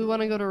want to. We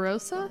want to go to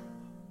Rosa?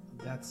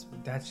 That's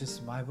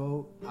just my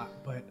vote.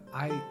 But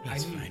I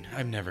That's need- fine.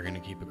 I'm never gonna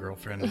keep a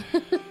girlfriend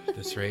at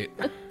this rate.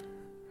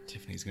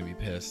 Tiffany's gonna be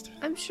pissed.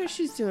 I'm sure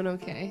she's doing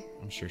okay.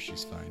 I'm sure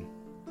she's fine.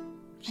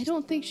 I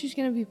don't think she's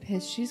gonna be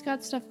pissed. She's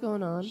got stuff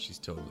going on. She's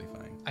totally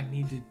fine. I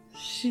need to.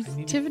 I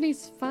need to-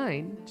 Tiffany's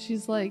fine.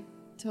 She's like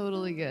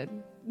totally good.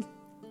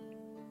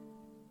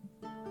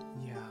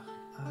 Yeah.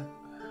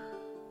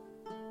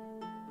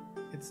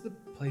 It's the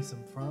place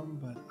I'm from,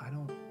 but I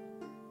don't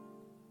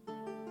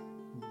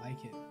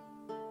like it.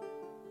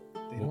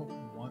 They don't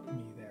want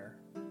me there.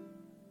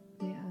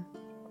 Yeah.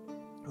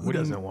 Who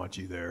doesn't want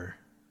you there?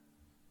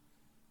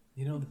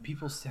 You know, the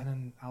people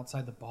standing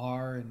outside the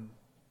bar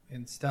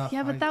and stuff.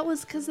 Yeah, but that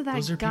was because of that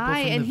Those are people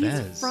guy, from and the he's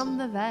Vez. from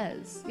the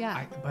Vez.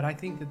 Yeah. But I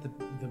think that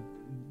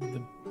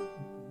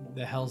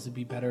the hells would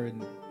be better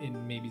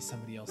in maybe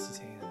somebody else's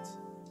hands.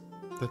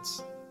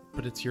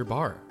 But it's your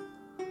bar.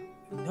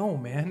 No,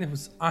 man, it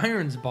was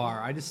Iron's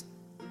bar. I just,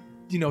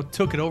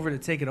 took it over to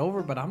take it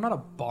over, but I'm not a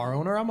bar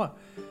owner. I'm a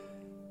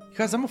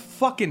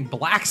fucking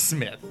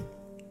blacksmith.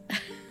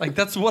 Like,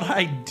 that's what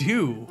I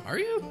do. Are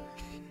you?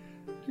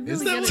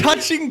 Is It's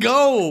touch and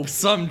go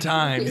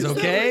sometimes,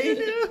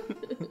 okay?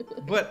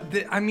 But,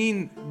 I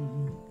mean,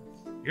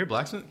 You're a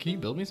blacksmith? Can you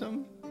build me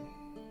something?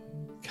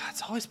 God,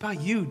 it's always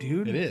about you,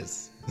 dude. It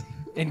is.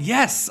 And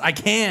yes, I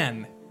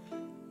can.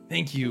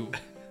 Thank you.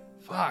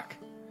 Fuck.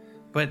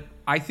 But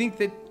I think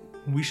that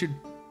we should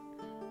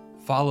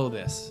follow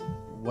this,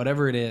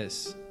 whatever it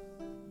is.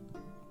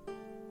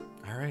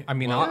 All right.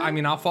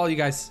 I'll follow you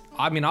guys.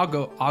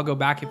 I'll go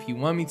back if you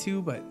want me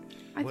to, but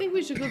I think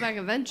we should go back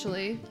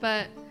eventually,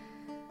 but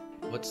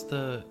What's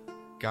the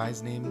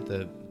guy's name?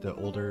 The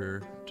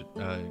older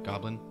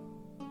goblin?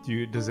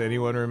 Does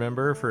anyone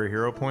remember for a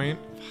hero point?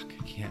 Fuck,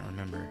 I can't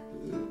remember.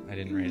 I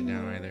didn't write it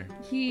down either.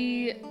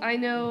 I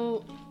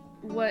know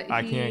what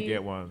I can't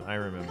get one. I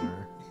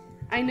remember.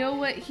 I know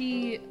what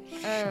he,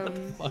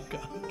 fuck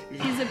up.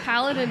 he's a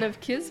paladin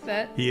of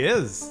Kisbet. He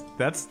is.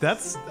 That's.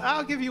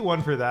 I'll give you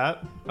one for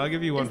that. I'll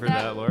give you one Is for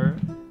that that, Laura.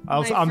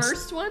 My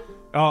first one?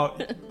 Oh,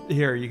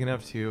 here you can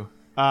have two.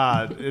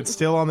 It's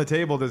still on the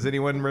table. Does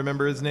anyone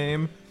remember his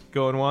name?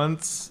 Going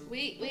once,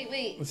 Wait.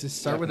 Let's just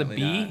start with a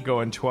Definitely B.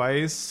 going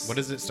twice. What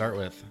does it start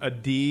with? A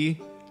D.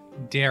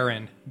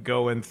 Darren.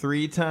 Going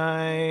 3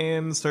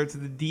 times. Starts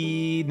with a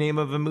D. Name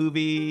of a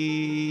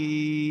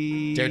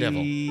movie.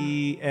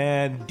 Daredevil.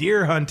 And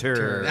Deer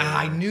Hunter.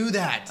 I knew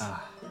that.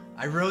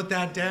 I wrote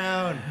that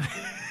down.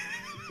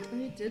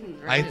 I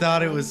didn't. I write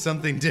thought it down. was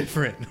something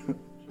different.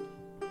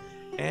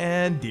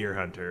 And Deer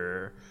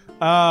Hunter.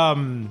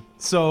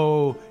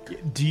 So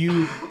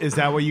is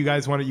that what you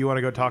guys want? You want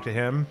to go talk to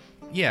him?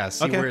 Yeah,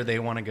 see Okay. where they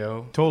want to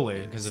go.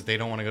 Totally. Because if they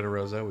don't want to go to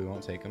Rosa, we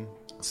won't take them.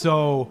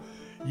 So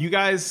you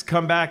guys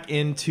come back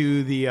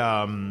into the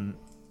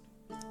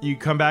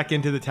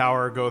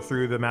tower, go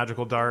through the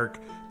magical dark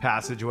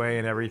passageway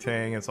and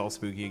everything. It's all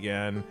spooky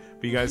again.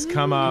 But you guys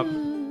come up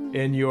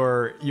and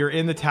you're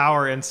in the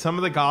tower, and some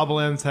of the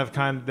goblins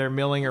they're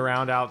milling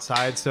around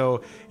outside.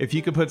 So if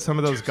you could put some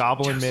of those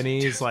goblin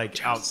minis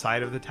like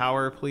outside of the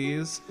tower,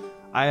 please.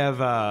 I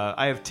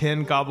have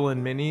 10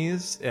 goblin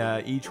minis.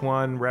 Each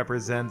one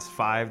represents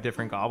 5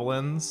 different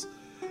goblins.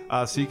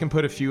 So you can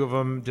put a few of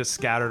them just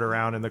scattered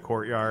around in the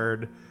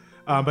courtyard.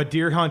 But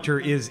Deer Hunter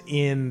is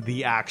in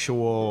the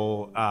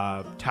actual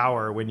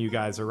tower when you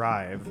guys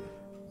arrive.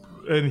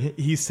 And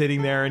he's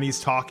sitting there and he's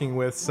talking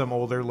with some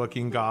older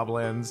looking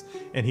goblins.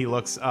 And he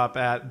looks up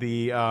at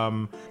the...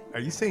 are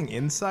you saying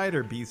inside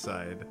or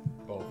B-side?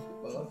 Both.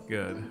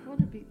 Good. I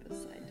want to be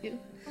beside you.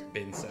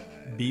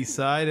 Inside.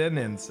 B-side and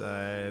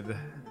inside.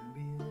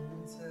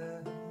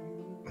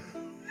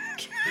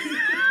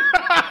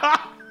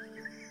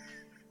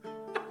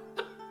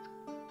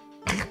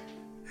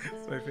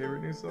 It's my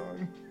favorite new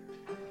song.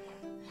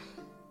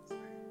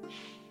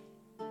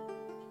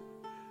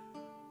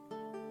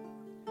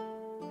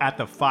 At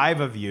the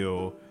 5 of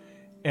you,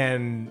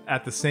 and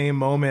at the same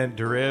moment,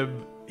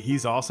 Darib,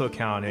 he's also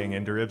counting,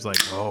 and Darib's like,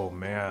 oh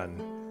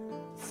man,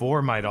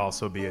 4 might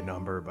also be a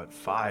number, but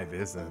 5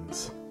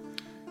 isn't.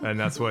 And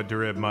that's what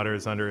Darib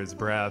mutters under his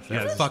breath.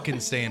 You're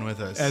fucking staying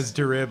with us. As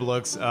Darib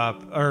looks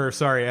up,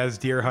 as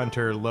Deer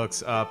Hunter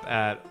looks up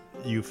at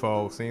you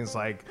folks, and he's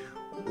like,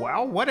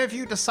 well, what have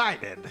you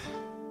decided?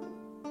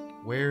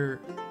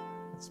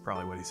 That's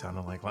probably what he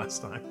sounded like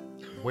last time.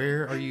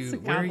 Where are you? It's a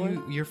Where are you?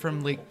 goblin. You're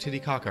from Lake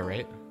Titicaca,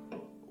 right?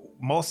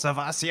 Most of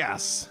us,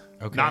 yes.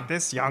 Okay. Not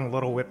this young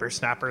little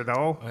whippersnapper,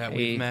 though. Oh, yeah,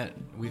 Hey.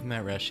 we've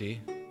met Reshi.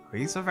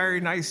 He's a very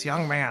nice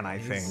young man, I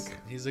think.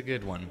 He's a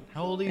good one.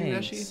 How old are you,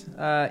 Thanks.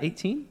 Reshi?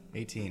 18?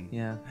 18.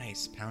 Yeah.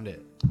 Nice. Pound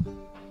it.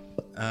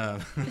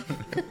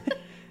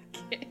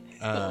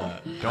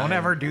 Don't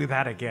ever do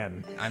that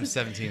again. I'm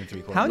 17 and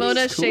 3/4. How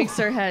Mona Cool. shakes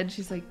her head.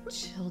 She's like,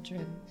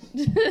 children.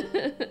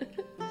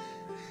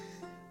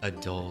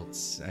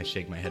 Adults. I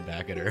shake my head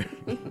back at her.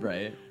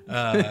 Right.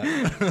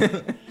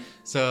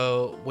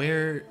 So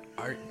where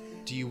are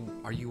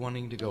you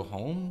wanting to go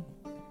home?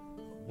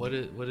 What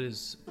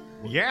is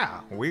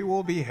Yeah, we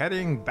will be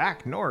heading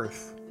back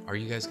north. are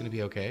you guys gonna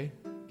be okay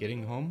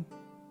getting home?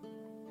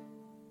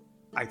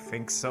 I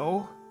think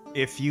so.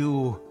 If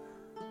you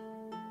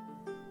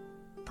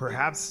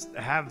perhaps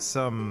have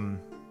some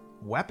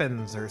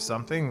weapons or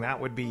something, that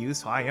would be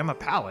useful. I am a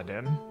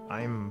paladin.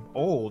 I'm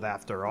old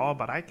after all,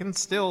 but I can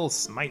still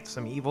smite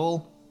some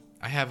evil.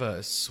 I have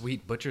a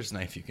sweet butcher's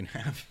knife you can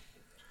have.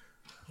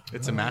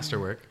 It's a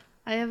masterwork.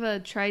 I have a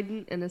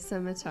trident and a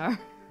scimitar.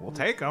 We'll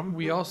take them.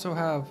 We also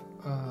have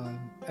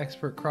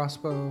expert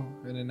crossbow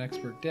and an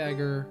expert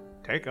dagger.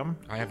 Take them.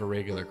 I have a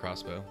regular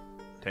crossbow.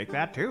 Take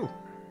that too.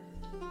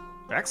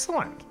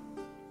 Excellent.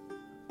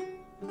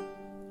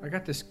 I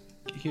got this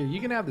here.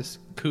 You can have this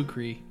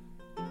kukri.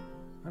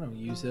 I don't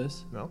use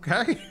this.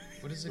 Okay.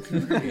 What is a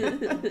kukri?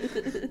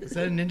 Is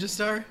that a ninja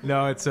star?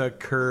 No, it's a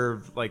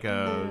curve, like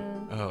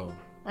a... Oh,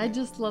 I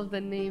just love the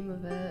name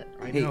of it.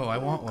 I know. I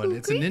want one.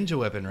 It's a ninja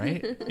weapon,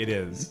 right? It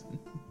is.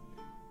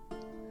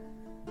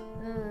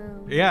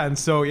 Oh. Yeah, and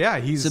so, yeah,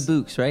 he's...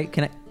 Zabooks, right?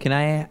 Can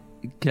I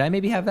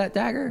maybe have that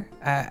dagger?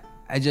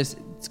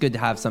 It's good to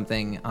have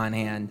something on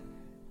hand.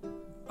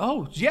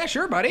 Oh yeah,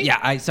 sure, buddy. Yeah,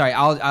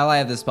 I'll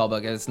have the spell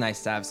book. It's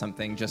nice to have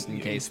something just in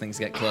case things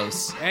get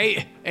close.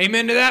 Hey,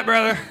 amen to that,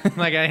 brother.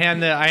 Like I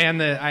hand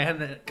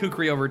the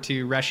kukri over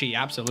to Reshi.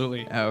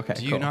 Absolutely. Oh, okay.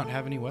 Do you cool. not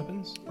have any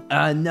weapons?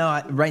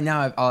 No, right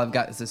now all I've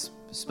got is this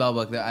spell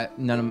book that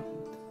none of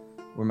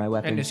were my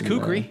weapons. And his in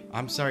kukri.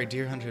 I'm sorry,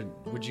 Deer Hunter.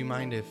 Would you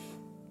mind if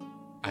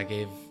I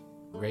gave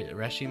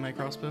Reshi my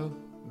crossbow?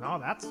 No,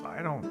 that's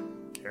I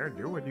don't care.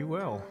 Do what you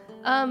will.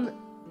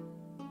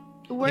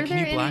 Were Can there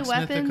you any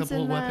blacksmith weapons a couple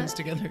in of that? weapons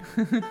together?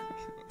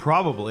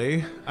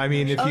 Probably. I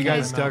mean, if you Okay.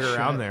 guys dug Oh,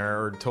 around shit.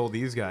 there or told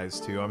these guys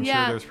to, I'm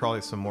Yeah. sure there's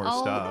probably some more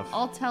stuff.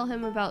 I'll tell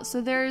him about.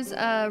 So there's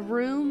a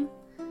room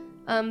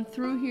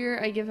through here.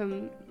 I give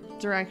him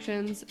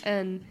directions,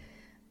 and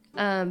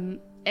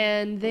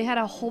they had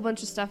a whole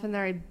bunch of stuff in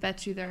there. I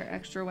bet you there are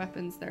extra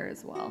weapons there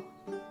as well.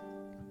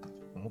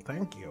 Well,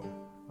 thank you.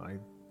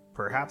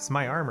 Perhaps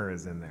my armor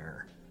is in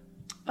there.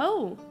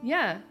 Oh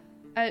yeah,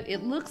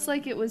 it looks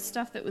like it was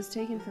stuff that was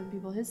taken from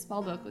people. His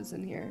spellbook was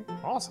in here.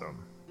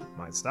 Awesome.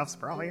 My stuff's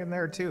probably in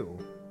there too.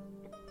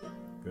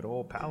 Good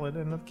old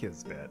paladin of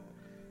Kisbet.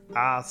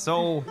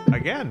 So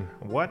again,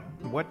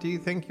 what do you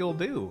think you'll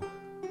do?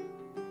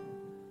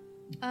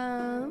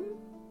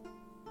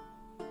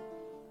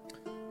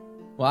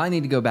 Well, I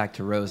need to go back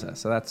to Rosa,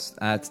 so that's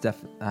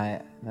definitely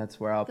that's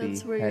where I'll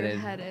That's be where you're headed.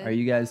 headed. Are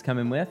you guys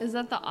coming with? Is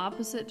that the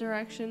opposite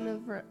direction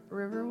of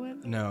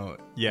Riverwood? No.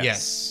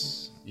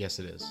 Yes. Yes,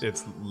 it is.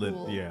 It's lit.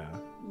 Cool. Yeah.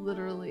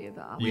 Literally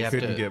the opposite. You have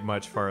couldn't to- get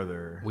much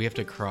farther. We have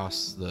to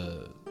cross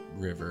the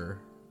river,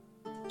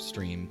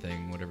 stream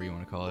thing, whatever you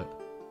want to call it.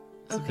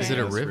 Okay. Is it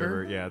a Big-ass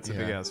river? Yeah, it's a Yeah.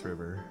 big ass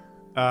river.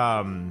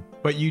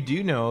 But you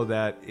do know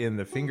that in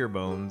the Finger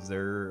Bones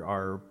there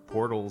are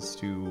portals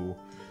to.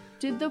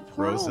 Did the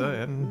portal Rosa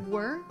and-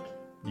 work?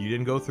 You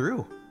didn't go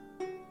through.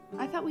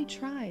 I thought we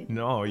tried.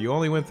 No, you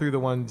only went through the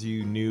ones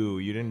you knew.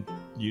 You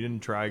didn't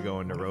try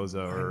going to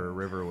Rosa or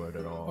Riverwood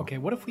at all. Okay,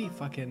 what if we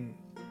fucking...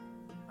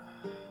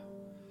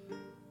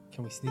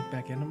 Can we sneak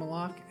back into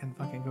Malak and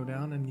fucking go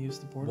down and use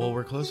the portal? Well,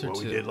 we're closer What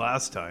to. we did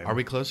last time. Are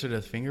we closer to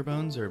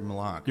Fingerbones or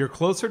Malak? You're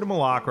closer to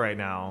Malak right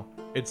now.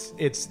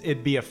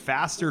 It'd be a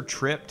faster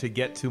trip to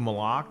get to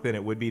Malak than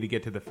it would be to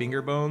get to the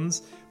Finger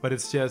Bones, but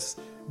it's just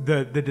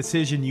the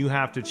decision you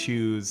have to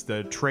choose.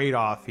 The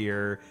trade-off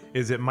here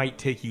is it might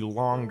take you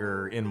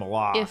longer in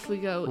Malak If we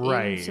go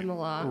into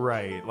Malak.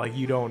 Right, like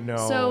you don't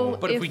know. So-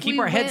 But if we keep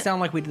our went- heads down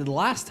like we did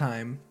last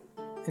time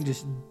and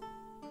just,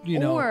 you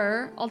know...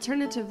 Or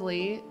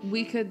alternatively,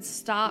 we could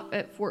stop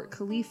at Fort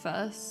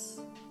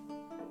Khalifas,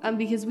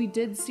 because we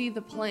did see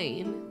the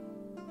plane,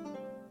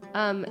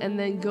 and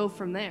then go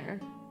from there.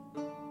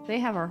 They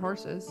have our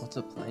horses. What's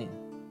a plane?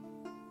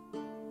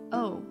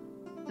 Oh,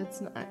 that's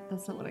not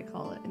what I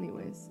call it.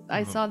 Anyways,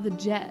 I saw the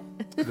jet.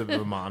 the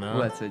Vimana.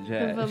 What's a The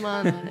jet?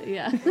 Vimana,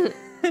 yeah.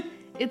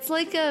 It's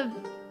like a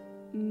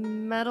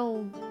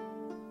metal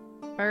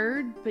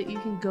bird, but you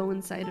can go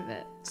inside of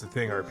it. It's the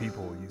thing our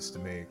people used to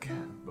make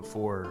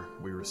before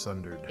we were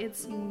sundered.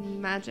 It's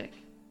magic.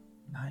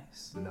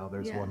 Nice. Now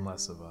there's Yeah. one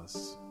less of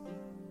us.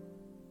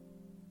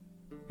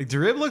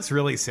 Darib looks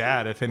really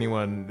sad if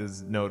anyone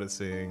is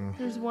noticing.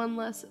 There's one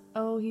less.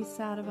 Oh, he's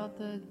sad about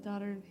the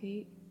daughter of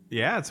hate.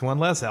 Yeah, it's one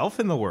less elf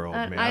in the world,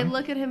 And man. I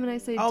look at him and I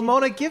say, Oh, "Did-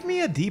 Mona, give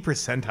me a D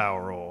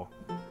percentile roll.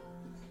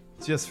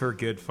 Just for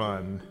good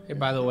fun. Hey,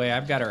 by the way,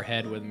 I've got her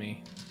head with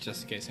me,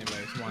 just in case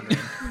anybody's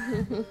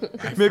wondering.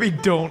 Maybe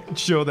don't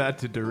show that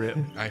to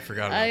Darib. I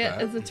forgot about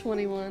that. it's a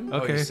 21. Oh,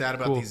 Okay, you're sad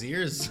about cool. these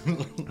ears?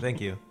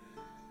 Thank you.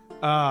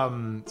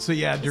 So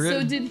yeah, Darib.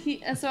 So did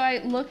he? So I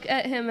look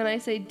at him and I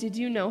say, "Did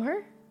you know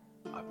her?"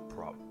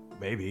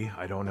 Maybe,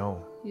 I don't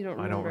know. You don't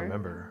I don't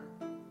remember?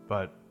 remember.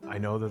 But I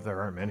know that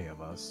there aren't many of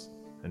us,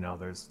 and now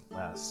there's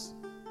less.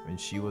 I mean,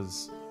 she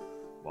was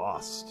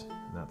lost,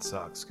 and that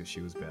sucks because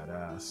she was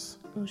badass.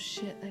 Oh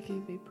shit! I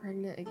could be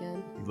pregnant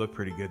again. You look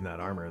pretty good in that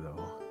armor,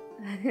 though.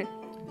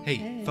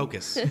 Hey,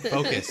 focus.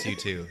 Focus, you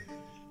two.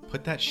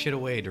 Put that shit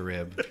away,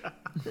 Darib.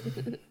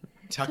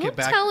 Tuck Don't it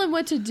back. tell him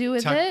what to do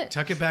with it.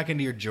 Tuck it back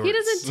into your jorts. He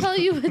doesn't tell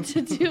you what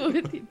to do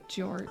with your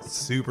jorts.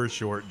 Super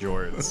short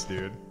jorts,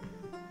 dude.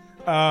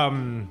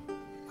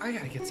 I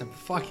gotta get some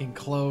fucking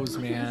clothes,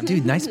 man.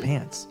 Dude, nice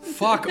pants.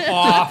 Fuck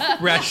off,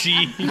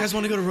 Reshi. You guys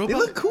want to go to Ropa? They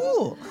look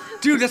cool.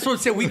 Dude, that's what I'm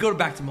saying. We go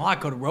back to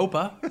Malak, go to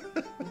Ropa.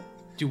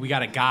 Dude, we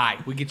got a guy.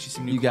 We get you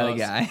some new You got a clothes.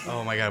 guy.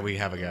 Oh my god, we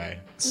have a guy.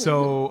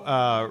 So,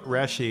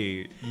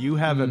 Reshi, you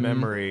have a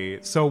memory.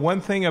 So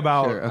one thing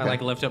about Sure, okay. I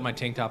like lift up my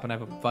tank top and I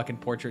have a fucking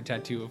portrait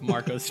tattoo of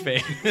Marco's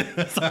face.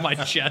 It's on my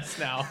chest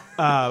now.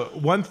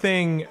 one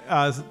thing,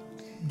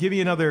 give me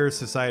another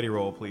society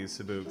roll, please,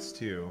 Sabuks,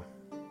 too.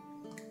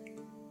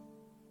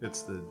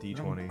 It's the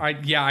D20.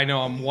 I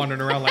know. I'm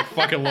wandering around like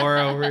fucking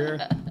Laura over here.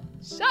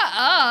 Shut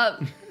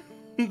up!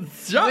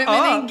 Shut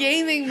Women in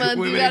gaming month,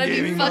 Women you in gotta be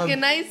gaming fucking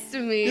month. nice to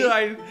me.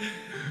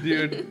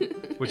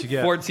 Dude, What you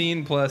get?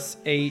 14 plus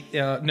 8.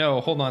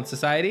 No, hold on.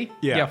 Society?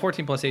 Yeah.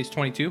 14 plus 8 is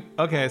 22.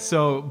 Okay,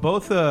 so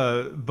both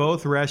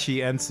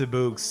Reshi and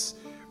Sabuks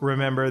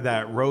remember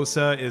that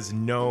Rosa is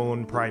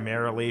known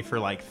primarily for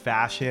like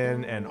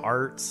fashion and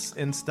arts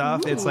and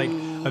stuff. It's like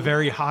a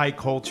very high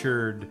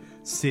cultured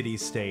city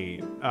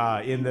state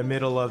in the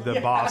middle of the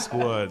Bosque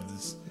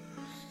Woods.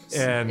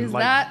 And Is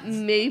like that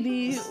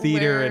maybe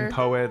theater where and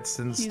poets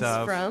and he's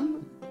stuff.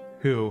 from?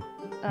 Who?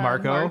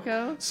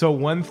 Marco. So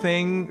one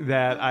thing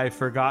that I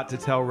forgot to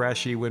tell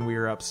Reshi when we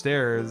were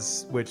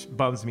upstairs, which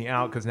bums me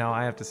out because now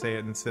I have to say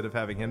it instead of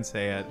having him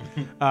say it.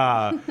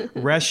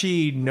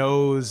 Reshi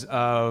knows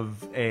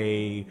of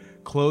a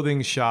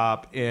clothing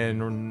shop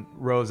in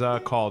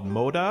Rosa called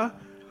Moda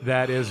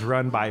that is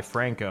run by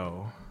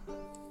Franco.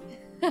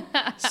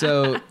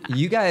 So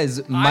you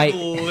guys might. I'm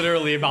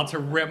literally about to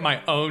rip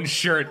my own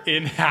shirt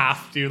in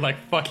half, dude, like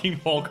fucking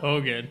Hulk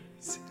Hogan.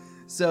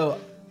 So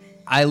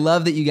I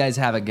love that you guys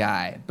have a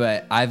guy,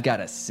 but I've got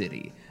a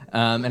city.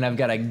 And I've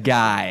got a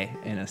guy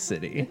in a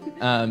city.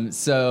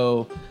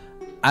 So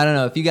I don't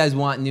know if you guys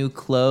want new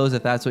clothes,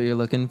 if that's what you're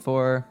looking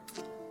for,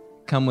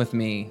 come with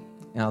me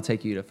and I'll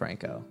take you to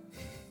Franco.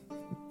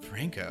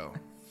 Franco.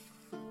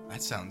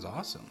 That sounds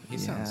awesome. He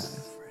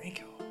sounds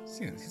Franco.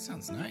 He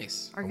sounds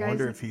nice. Our I guys-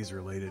 wonder if he's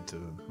related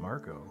to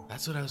Marco.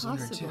 That's what I was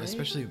wondering too. Possibly.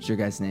 Especially Is your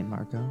guy's name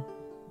Marco?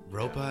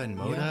 Ropa and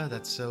Moda.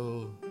 That's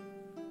so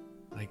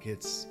like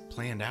it's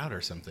planned out or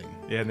something.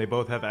 Yeah, and they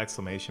both have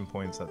exclamation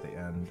points at the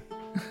end.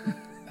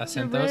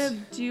 Acentos. Rib,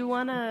 do you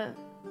want to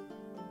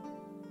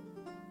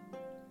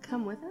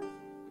come with us?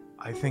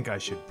 I think I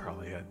should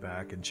probably head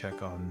back and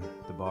check on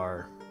the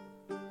bar.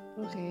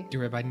 Okay.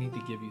 Rib, I need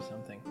to give you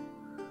something.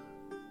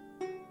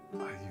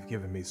 You've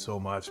given me so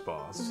much,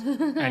 boss.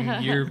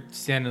 And you're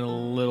standing a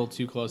little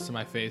too close to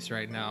my face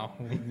right now.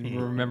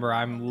 Remember,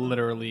 I'm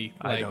literally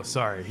I like, know.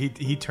 Sorry,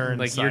 he turned.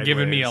 like you're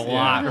giving me a sideways.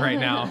 lot Yeah. right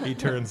now. He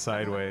turned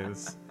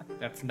sideways.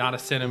 That's not a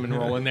cinnamon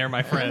roll in there,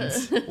 my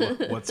friends.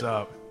 What's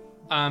up?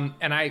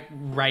 And I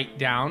write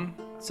down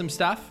some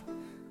stuff.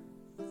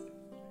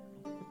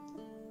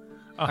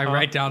 I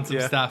write down some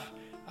Yeah. stuff,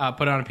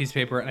 put it on a piece of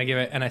paper, and I give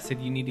it. And I said,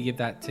 "You need to give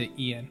that to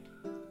Ian."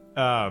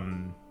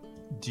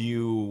 Do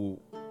you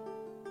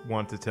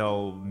want to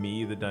tell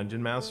me, the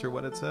dungeon master,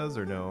 what it says,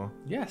 or no?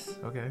 Yes.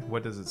 Okay.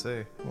 What does it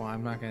say? Well,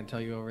 I'm not going to tell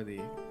you over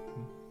the.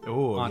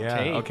 Oh, On yeah.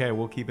 tape. Okay,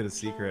 we'll keep it a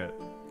secret.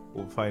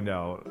 We'll find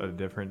out at a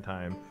different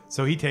time.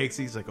 So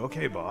he's like,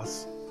 okay,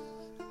 boss.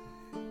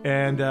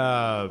 And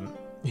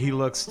he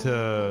looks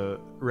to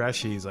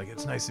Reshi. He's like,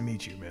 it's nice to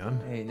meet you, man.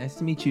 Hey, nice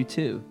to meet you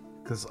too.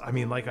 Because, I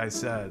mean, like I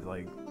said,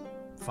 like,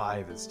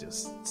 5 is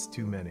just, it's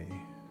too many.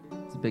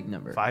 It's a big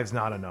number. 5's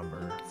not a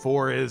number.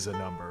 4 is a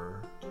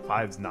number.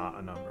 5's not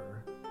a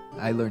number.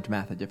 I learned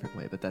math a different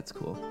way, but that's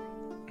cool.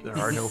 There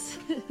are no,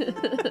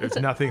 there's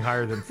nothing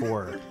higher than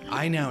 4.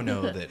 I now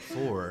know that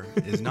 4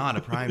 is not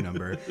a prime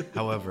number.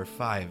 However,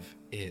 5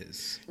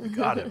 is. You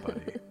got it,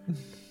 buddy.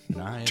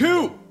 9.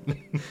 2!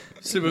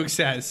 Sabuk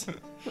says.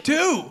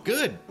 2!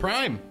 Good.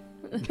 Prime.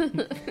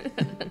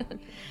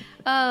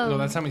 No,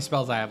 that's how many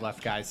spells I have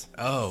left, guys.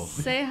 Oh.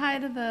 Say hi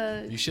to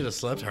the You should have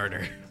slept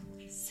harder.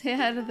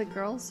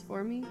 girls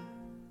for me.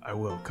 I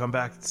will. Come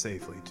back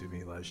safely to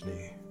me,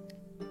 Lejny.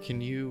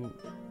 Can you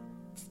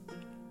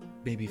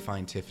maybe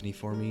find Tiffany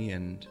for me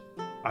and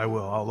I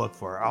will. I'll look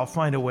for her. I'll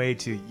find a way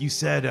to. You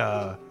said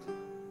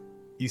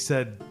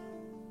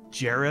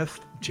Jareth?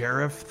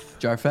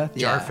 Jarfeth?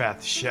 Yeah.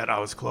 Jarfeth. Shit, I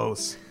was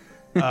close.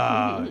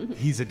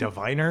 He's a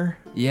diviner?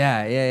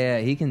 Yeah.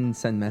 He can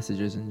send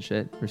messages and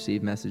shit,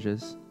 receive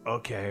messages.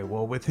 Okay,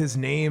 well, with his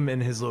name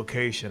and his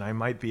location, I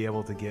might be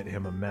able to get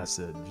him a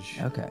message.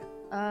 Okay.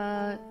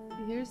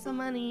 Here's some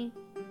money.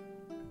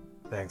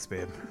 Thanks,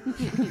 babe.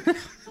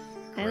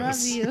 I love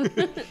you.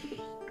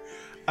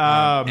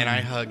 and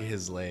I hug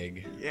his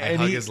leg. Yeah, I and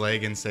hug he- his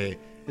leg and say,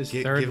 His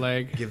third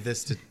leg. Give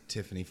this to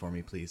Tiffany for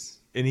me, please."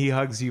 And he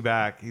hugs you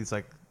back. He's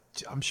like,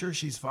 I'm sure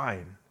she's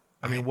fine.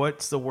 I mean,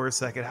 what's the worst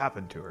that could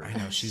happen to her? I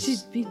know She'd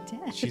she's be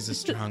dead. she's a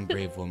strong,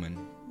 brave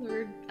woman.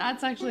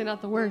 That's actually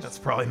not the worst. That's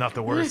probably not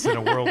the worst in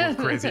a world with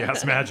crazy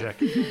ass magic.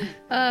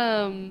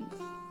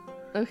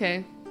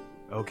 Okay.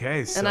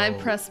 Okay, so And I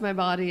press my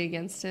body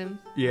against him.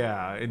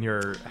 yeah, in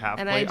your half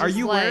And I plate. Are just,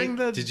 you like- wearing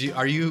the?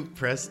 Are you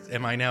pressed?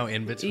 Am I now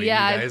in between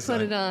Yeah, you I guys?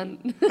 put it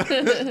on.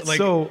 Like,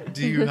 So-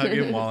 do you hug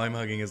him while I'm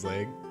hugging his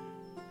leg?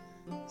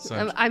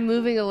 So I'm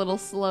moving a little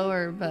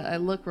slower, but I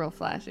look real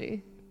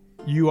flashy.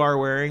 You are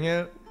wearing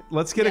it.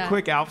 Let's get a Yeah.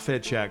 quick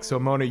outfit check. So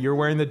Mona, you're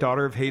wearing the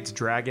Daughter of Hate's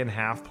dragon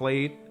half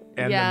plate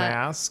and Yeah. the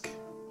mask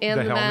And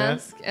the, helmet.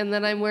 mask, and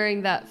then I'm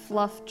wearing that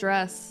fluff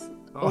dress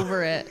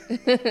over it.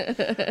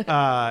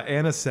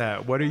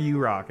 Anisette, what are you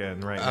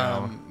rocking right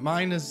now?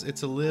 mine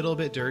it's a little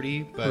bit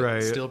dirty, but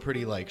Right. still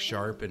pretty like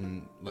sharp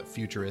and like,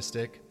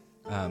 futuristic.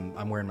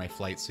 I'm wearing my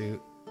flight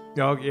suit.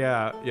 Oh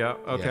yeah,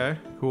 okay,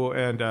 cool.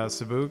 And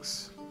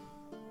Sabuks,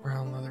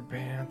 Brown leather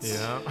pants.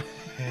 yeah,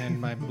 And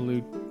my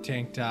blue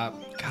tank top.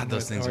 God,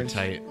 those with things are orange-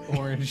 tight.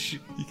 Orange.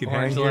 You can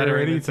orange hang here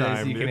lettering that says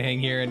anytime, You dude. can hang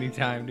here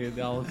anytime, dude.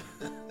 They'll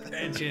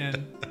edge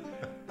in.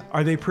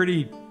 are they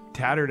pretty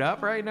tattered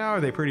up right now?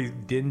 Are they pretty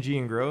dingy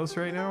and gross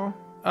right now?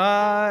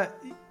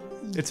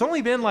 It's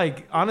only been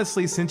like,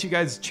 honestly, since you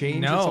guys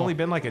changed, No. it's only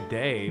been like a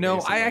day. No,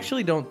 basically. I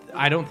actually don't.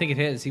 I don't think it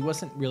is. He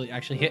wasn't really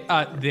actually hit.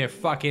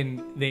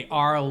 They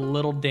are a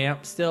little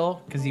damp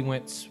still because he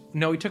went.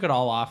 No, he took it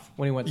all off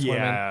when he went swimming.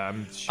 Yeah,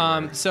 I'm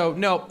sure. So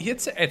no,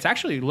 it's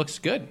actually looks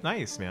good.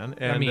 Nice, man.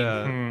 And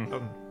mean,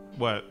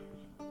 what?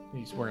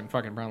 He's wearing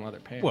fucking brown leather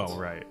pants. Well,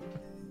 right.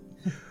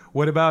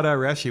 What about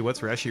Reshi?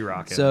 What's Reshi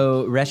rocking?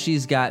 So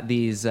Reshi's got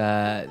these.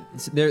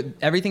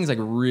 Everything's like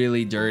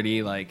really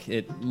dirty. Like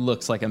it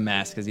looks like a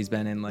mess because he's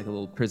been in like a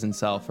little prison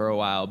cell for a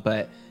while.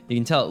 But you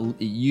can tell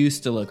it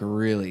used to look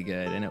really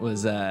good, and it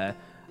was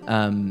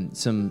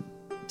some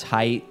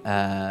tight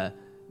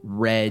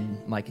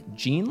red like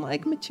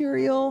jean-like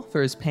material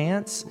for his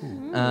pants,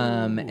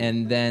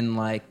 and then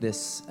like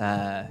this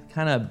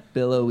kind of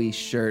billowy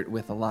shirt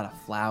with a lot of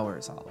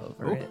flowers all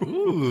over it.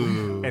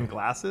 Ooh. And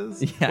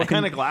glasses? Yeah, what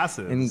kind of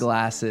glasses? And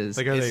glasses.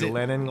 Like, are they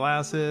linen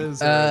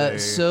glasses? Or are they...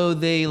 So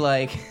they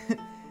like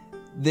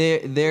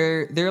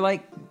they're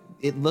like,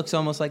 it looks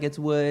almost like it's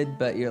wood,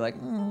 but you're like,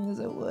 is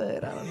it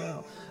wood? I don't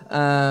know.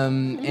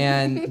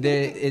 And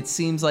it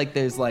seems like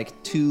there's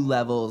like two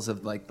levels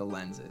of like the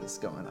lenses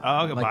going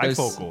on. Oh, like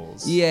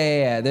bifocals.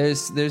 Yeah.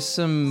 There's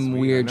some Sweet,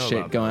 weird I know shit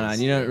about going those.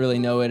 on. You don't really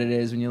know what it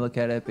is when you look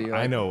at it, but you're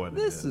like, I know what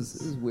this it is.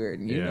 is weird,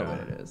 and you know Yeah.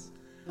 what it is.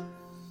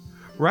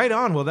 Right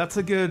on. Well, that's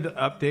a good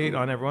update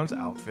on everyone's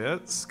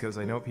outfits because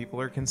I know people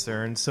are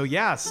concerned. So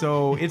yeah,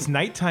 so it's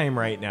nighttime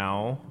right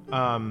now.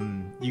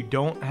 You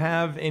don't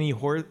have any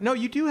horse. No,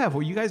 you do have.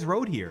 Well, you guys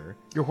rode here.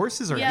 Your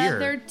horses are Yeah, here.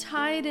 they're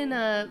tied in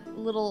a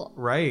little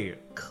Right.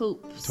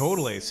 copes.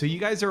 Totally. So you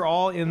guys are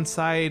all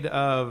inside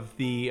of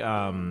the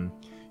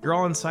you're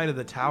all inside of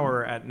the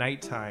tower at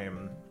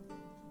nighttime.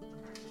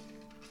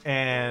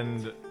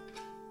 And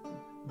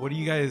what are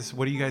you guys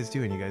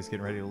doing? You guys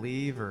getting ready to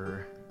leave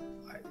or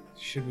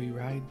Should we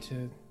ride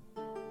to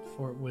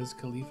Fort Wiz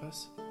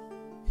Khalifa's?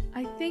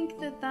 I think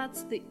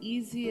that's the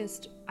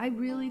easiest. I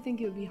really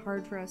think it would be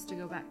hard for us to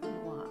go back to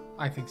the lot.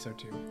 I think so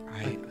too.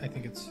 I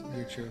think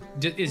you're true.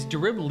 Is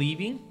Darib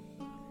leaving?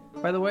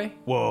 By the way.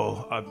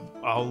 Well,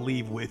 I'll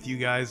leave with you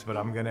guys, but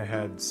I'm gonna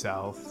head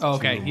south. Oh,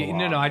 okay. to No.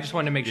 Malak. I just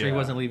wanted to make sure he Yeah.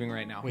 wasn't leaving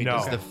right now. Wait, No.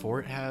 does the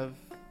fort have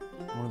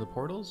one of the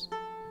portals?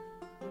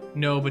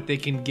 No, but they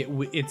can get.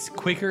 It's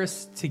quicker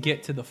to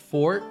get to the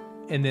fort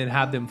and then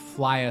have them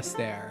fly us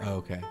there. Oh,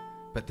 okay.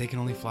 But they can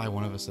only fly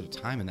one of us at a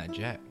time in that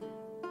jet.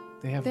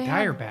 They have They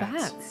gyre have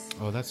bats.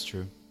 Oh, that's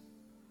true.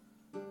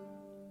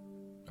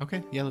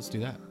 Okay, yeah, let's do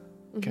that.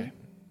 Okay.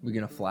 We're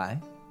gonna fly?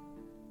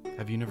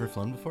 Have you never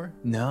flown before?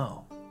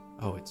 No.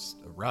 Oh, it's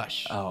a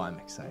rush. Oh, I'm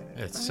excited.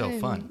 It's so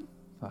fun.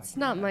 It's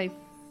not my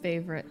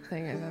favorite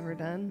thing I've ever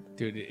done.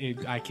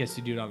 Dude, I kissed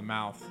a dude on the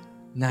mouth.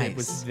 Nice. It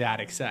was that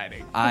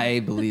exciting. I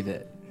believe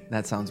it.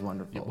 That sounds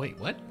wonderful. Wait,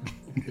 what?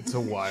 It's a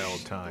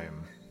wild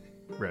time,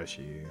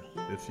 Reshi.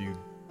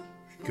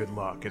 Good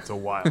luck. It's a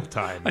wild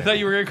time. I thought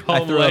you were gonna call I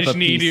him threw up a Lejny,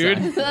 peace dude.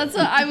 sign. That's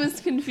what I was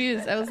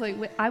confused. I was like,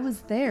 wait, I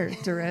was there,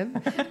 Darib.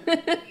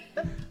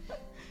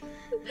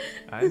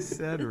 I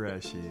said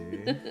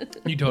Reshi.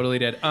 You totally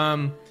did.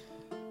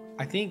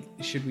 I think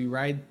should we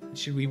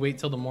wait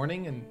till the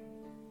morning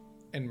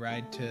and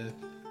ride to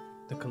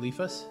the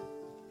Khalifa's?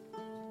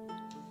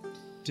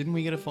 Didn't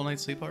we get a full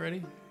night's sleep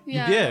already?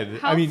 Yeah. did.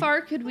 How I mean-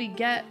 far could we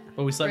get?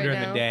 But we slept right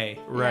during now? the day.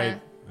 Right.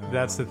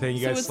 That's the thing.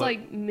 You So guys it's slept-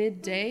 like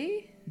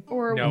midday,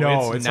 or No.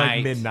 No, it's it's night.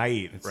 like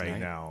midnight It's right night.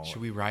 now.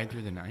 Should we ride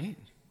through the night?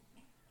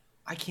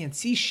 I can't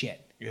see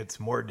shit. It's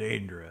more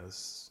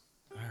dangerous.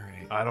 All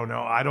right. I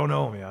don't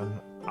know, man.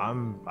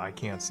 I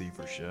can't see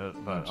for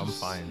shit, but I'm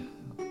fine.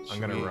 I'm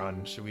gonna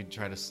run. Should we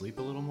try to sleep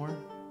a little more?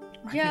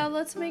 yeah.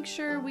 Let's make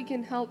sure we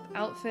can help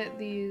outfit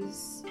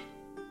these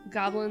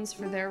goblins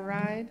for their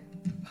ride.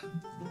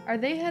 Are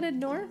they headed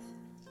north?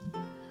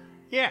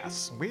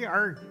 Yes, we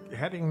are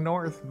heading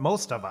north.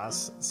 Most of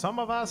us. Some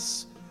of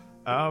us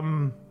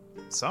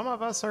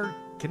are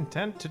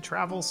content to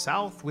travel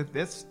south with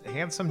this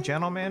handsome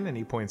gentleman, and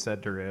he points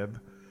at Darib.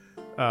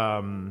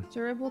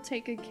 Darib will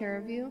take good care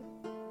of you.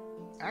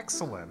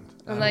 Excellent.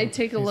 And I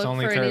take a He's look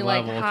only for any third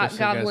like level, hot just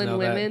so you guys goblin know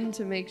that. women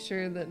to make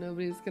sure that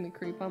nobody's gonna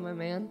creep on my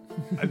man.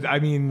 I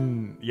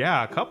mean,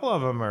 yeah, a couple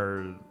of them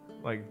are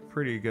like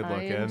pretty good I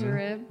looking. am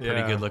Darib.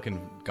 Pretty good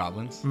looking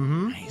goblins.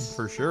 Mm-hmm. Nice.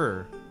 For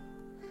sure.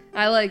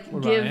 I like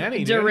What give about Annie,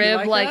 dude? You Darib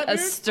like like that, a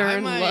dude?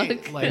 stern I might,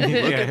 look. like, look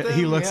at them,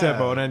 He looks at yeah.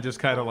 Bona and just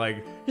kind of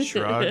like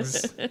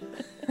shrugs.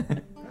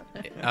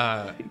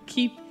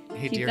 keep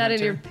Hey, keep dear that in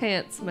hunter. your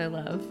pants, my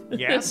love.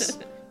 Yes.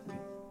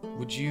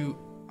 Would you?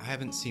 I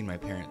haven't seen my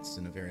parents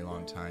in a very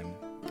long time.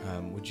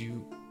 Would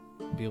you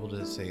be able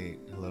to say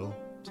hello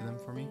to them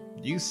for me?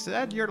 You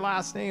said your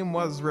last name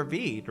was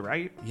Ravid,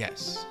 right?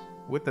 Yes.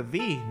 With a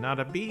V,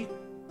 not a B.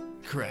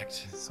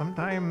 Correct.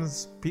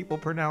 Sometimes people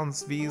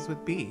pronounce V's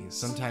with B's.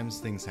 Sometimes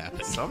things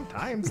happen.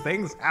 Sometimes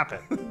things happen.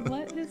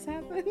 What has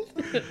happened?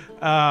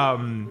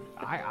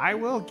 I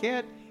will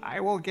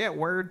get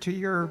word to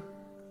your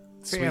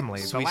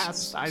family. The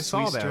last I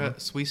saw them,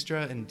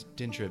 Sweestra and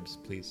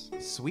Dintribs, please.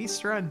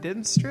 Sweestra and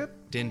Dinstrip.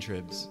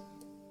 Dintribs.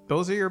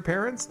 Those are your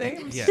parents'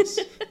 names? Yes.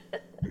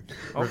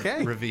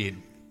 Okay. Ravid.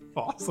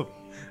 Awesome.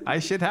 I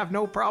should have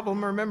no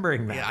problem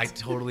remembering that. Yeah, I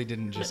totally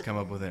didn't just come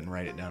up with it and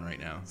write it down right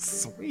now.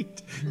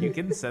 Sweet. You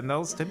can send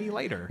those to me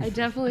later. I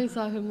definitely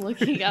saw him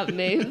looking up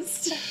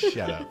names.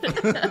 Shut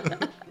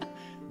up.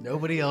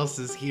 Nobody else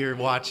is here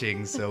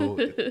watching, so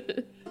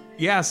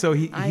Yeah, so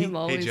he I am hey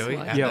always Joey,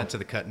 watching. add Yeah. that to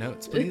the cut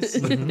notes, please.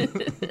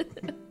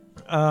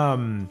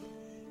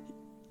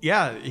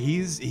 Yeah,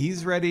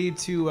 he's ready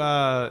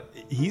to.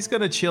 He's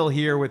gonna chill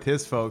here with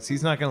his folks.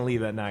 He's not gonna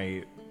leave at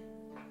night.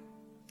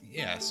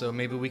 Yeah, so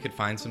maybe we could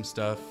find some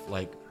stuff,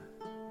 like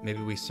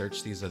maybe we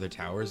search these other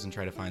towers and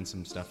try to find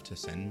some stuff to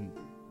send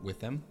with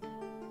them.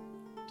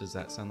 Does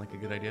that sound like a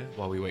good idea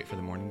while we wait for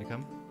the morning to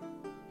come?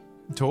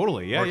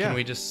 Totally. Yeah. Or yeah. can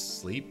we just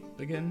sleep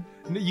again?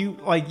 You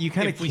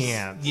kind of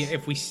can't.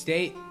 If we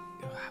stay.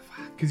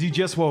 Because you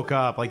just woke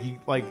up.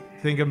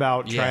 Think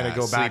about trying to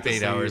go back to sleep 8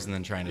 sleep. hours and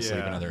then trying to sleep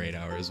Yeah. another 8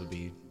 hours would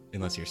be,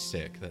 unless you're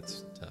sick,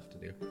 that's tough to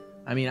do.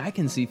 I mean, I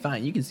can see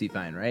fine. You can see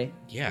fine, right?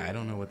 Yeah, I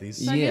don't know what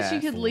these. So I guess Yeah.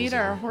 you could lead Fools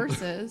our are-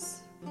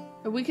 horses.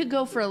 Or we could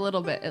go for a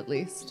little bit at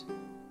least.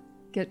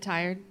 Get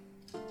tired.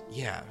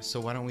 Yeah, so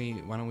why don't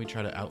we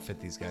try to outfit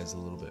these guys a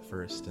little bit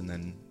first and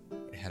then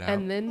head out?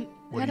 And then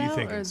What head are you out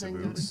thinking, or then go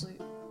to Saboose?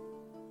 sleep.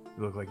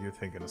 You look like you're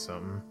thinking of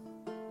something.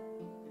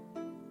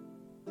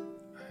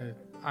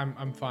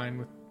 I'm fine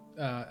with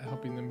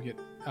helping them get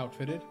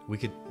outfitted. we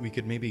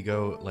could maybe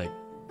go like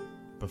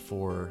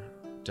before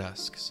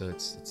dusk, so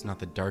it's not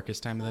the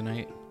darkest time of the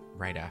night,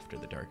 right after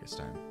the darkest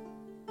time.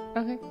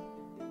 Okay.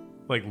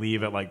 Like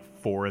leave at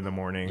 4 in the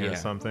morning or Yeah.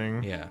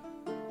 something. Yeah.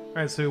 All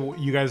right, so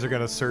you guys are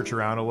gonna search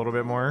around a little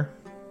bit more.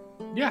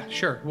 Yeah,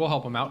 sure. We'll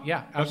help them out.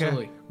 Yeah,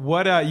 absolutely. Okay.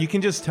 What you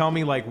can just tell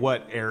me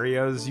what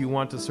areas you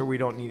want to, so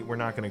we're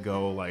not gonna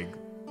go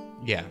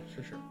Yeah.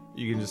 Sure.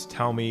 you can just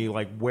tell me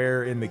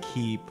where in the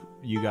keep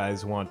you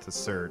guys want to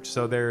search.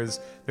 So there's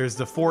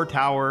the 4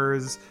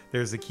 towers,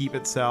 there's the keep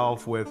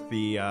itself with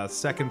the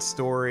second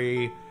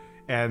story,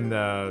 and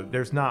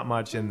there's not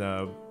much in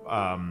the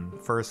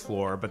first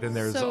floor, but then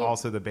there's So-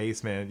 also the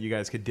basement. You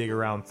guys could dig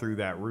around through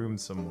that room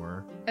some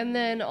more. And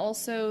then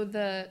also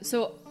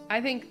so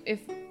I think if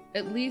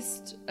at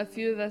least a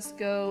few of us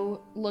go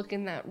look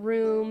in that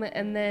room,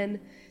 and then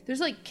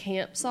there's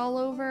camps all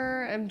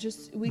over, and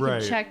we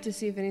Right. can check to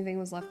see if anything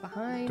was left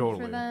behind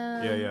Totally. for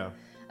them. Yeah.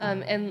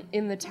 And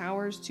in the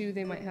towers too,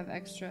 they might have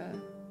extra.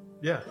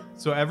 Yeah.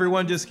 So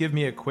everyone just give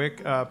me a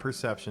quick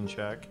perception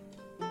check.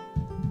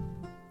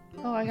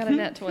 Oh, I got a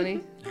nat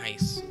 20.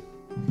 Nice.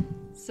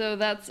 So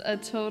that's a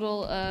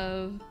total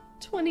of All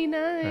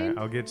 29. right,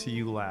 I'll get to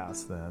you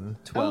last then.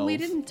 12. Oh, we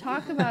didn't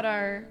talk about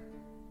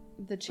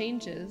the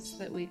changes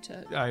that we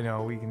took. I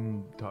know, we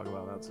can talk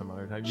about that some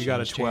other time. You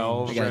got a Change.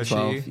 12, I got a Reshi.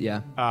 12.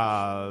 Yeah.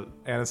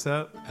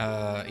 Anisette,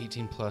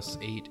 18 plus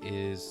 8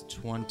 is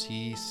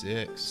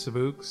 26.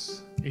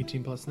 Sabooks,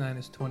 18 plus 9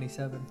 is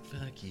 27.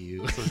 Fuck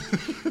you.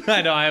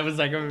 I know. I was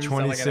like, I'm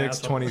 26,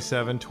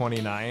 27,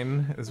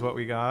 29 is what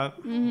we got.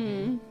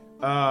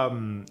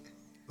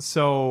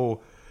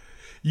 So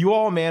you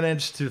all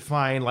managed to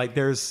find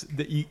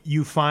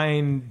you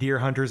find Deer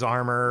Hunter's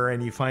armor,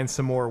 and you find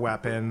some more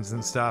weapons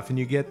and stuff, and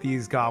you get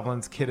these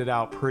goblins kitted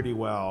out pretty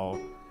well.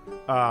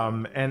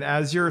 And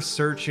as you're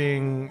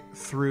searching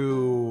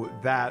through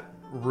that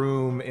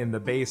room in the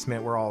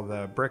basement where all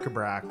the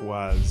bric-a-brac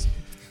was,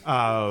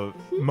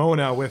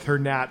 Mona with her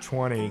nat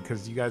 20,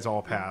 because you guys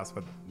all passed,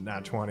 but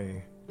nat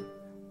 20.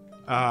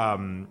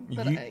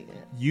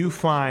 You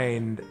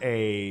find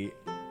a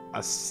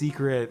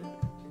secret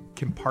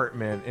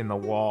compartment in the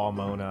wall,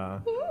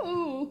 Mona,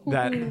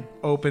 that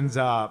opens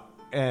up,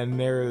 and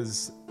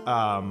there's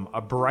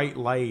a bright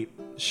light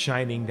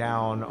shining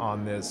down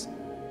on this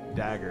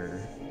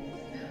dagger.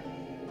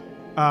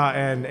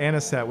 And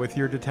Anisette, with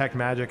your detect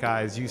magic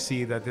eyes, you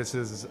see that this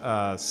is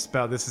a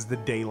spell. This is the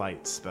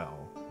daylight spell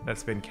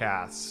that's been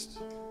cast.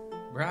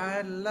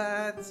 Bright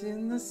lights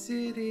in the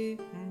city.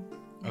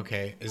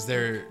 Okay, is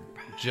there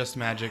just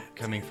magic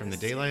coming from the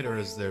daylight, or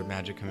is there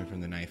magic coming from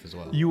the knife as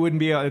well? You wouldn't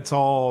be. It's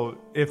all.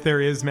 If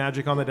there is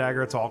magic on the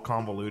dagger, it's all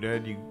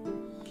convoluted. You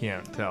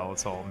can't tell.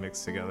 It's all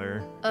mixed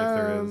together. If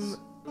there is.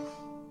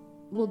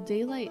 Will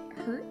daylight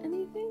hurt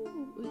anything?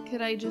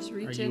 Could I just Are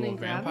reach you in a and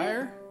grab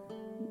vampire? it?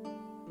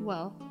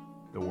 Well,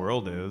 The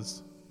world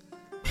is.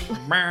 Does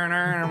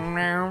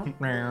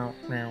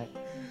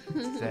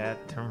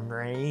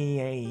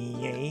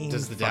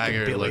the Fucking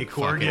dagger Billy look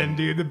Corgan, fucking-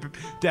 dude? The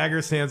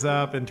dagger stands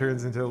up and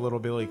turns into a little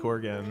Billy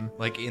Corgan.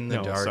 Like in the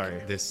No, dark,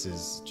 sorry. this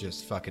is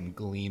just fucking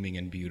gleaming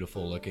and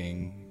beautiful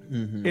looking.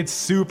 It's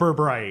super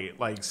bright,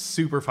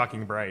 super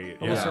fucking bright.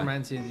 Almost Yeah.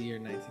 reminds me of the year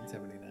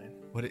 1979.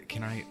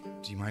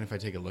 Do you mind if I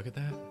take a look at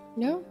that?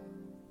 no.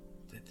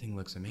 That thing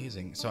looks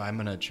amazing. So I'm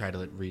gonna try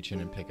to reach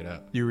in and pick it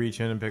up. You reach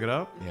in and pick it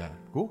up. Yeah.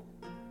 Cool.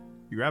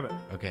 You grab it.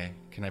 Okay.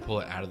 Can I pull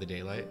it out of the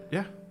daylight?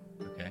 Yeah.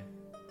 Okay.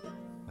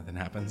 Nothing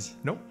happens.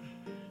 Nope.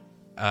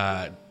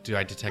 Do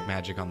I detect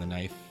magic on the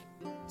knife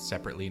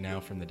separately now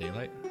from the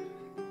daylight?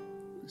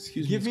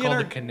 Excuse Give me. It's me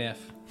called an a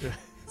kniff.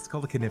 It's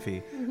called a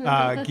Kniffy.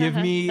 Give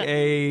me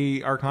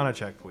a Arcana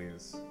check,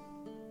 please.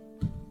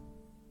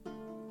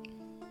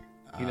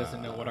 He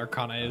doesn't know what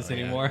Arcana is Yeah,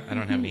 anymore. I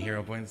don't have any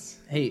hero points.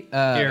 Hey,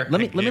 Here, let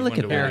me I look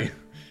gave at one that. away.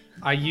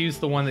 I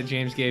used the one that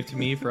James gave to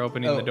me for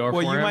opening the door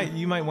Well, for him.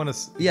 you might want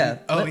to. Yeah.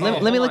 Oh, let, yeah.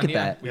 let me Hold look on, at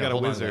yeah. that. We Yeah, got a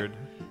hold on to wizard.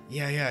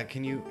 Yeah.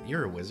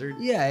 You're a wizard.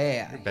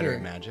 Yeah. Better Here.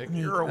 at magic.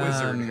 You're a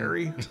wizard,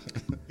 Harry.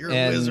 You're a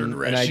And, wizard,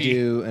 and I Reshi.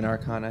 do an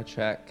Arcana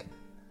check.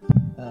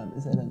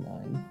 Is that a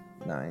 9?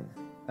 9.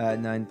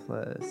 9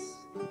 plus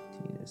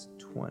 15 is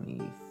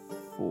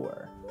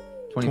 24.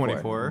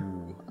 24.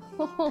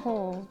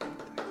 Oh.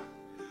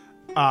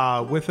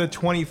 With a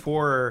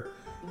 24,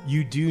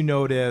 you do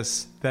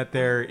notice that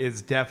there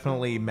is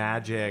definitely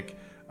magic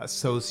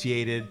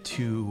associated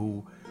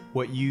to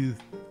what you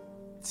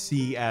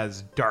see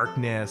as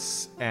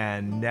darkness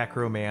and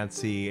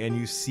necromancy, and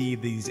you see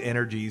these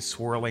energies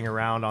swirling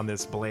around on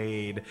this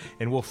blade,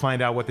 and we'll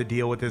find out what the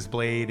deal with this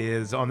blade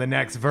is on the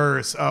next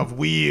verse of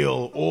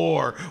Wheel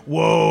or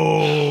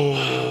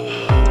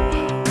Woe.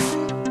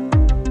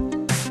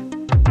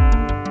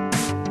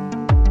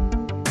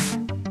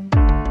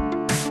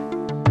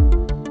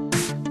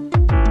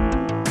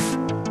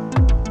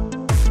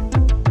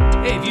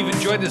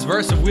 This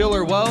verse of Wheel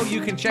or Woe, you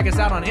can check us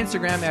out on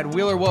Instagram at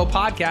Wheel or Woe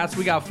Podcast.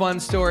 We got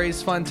fun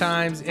stories, fun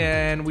times,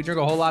 and we drink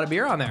a whole lot of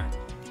beer on there.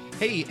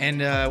 Hey,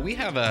 and we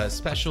have a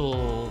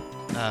special,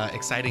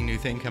 exciting new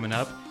thing coming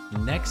up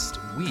next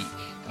week.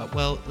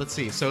 Well, let's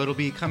see. So it'll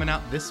be coming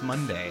out this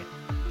Monday.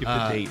 Give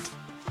the date.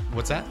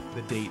 What's that?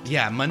 The date.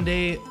 Yeah,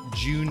 Monday,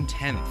 June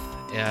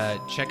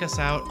 10th. Check us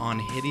out on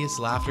Hideous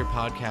Laughter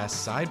Podcast's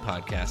side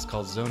podcast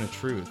called Zone of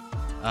Truth.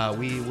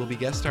 We will be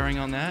guest starring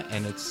on that,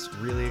 and it's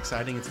really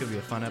exciting. It's going to be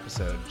a fun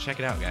episode.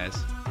 Check it out, guys.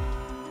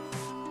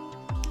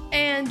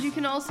 And you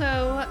can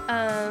also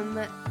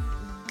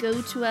go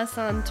to us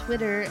on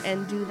Twitter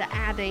and do the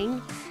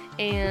adding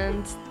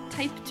and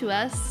type to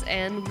us,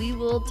 and we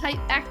will type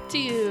back to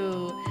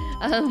you.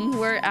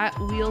 We're at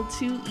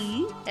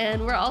Wheel2E,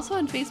 and we're also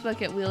on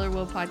Facebook at Wheel or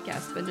Woe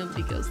Podcast, but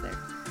nobody goes there.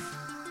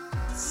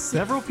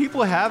 Several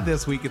people have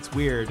this week. It's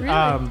weird.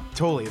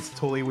 Really? It's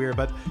totally weird.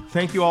 But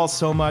thank you all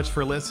so much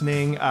for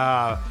listening.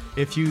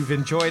 If you've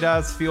enjoyed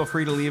us, feel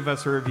free to leave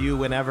us a review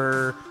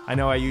whenever. I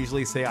know I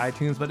usually say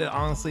iTunes, but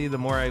honestly, the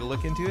more I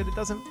look into it, it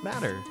doesn't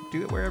matter.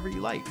 Do it wherever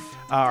you like.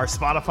 Our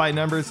Spotify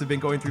numbers have been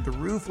going through the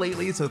roof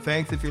lately, so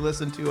thanks if you're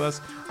listening to us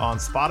on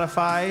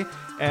Spotify.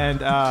 And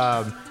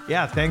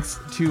thanks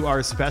to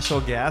our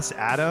special guest,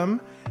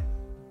 Adam.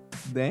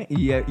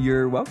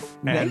 You're welcome.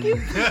 Thank you.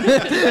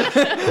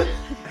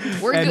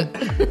 We're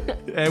good.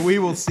 And we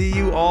will see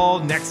you all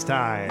next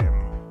time.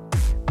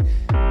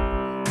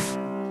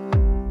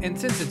 And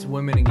since it's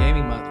Women in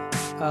Gaming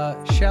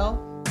Month,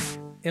 Shell,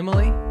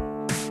 Emily,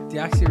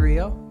 Deoxy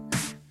Rio,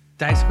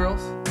 Dice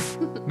Girls,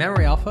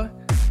 Memory Alpha,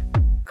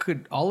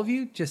 could all of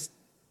you just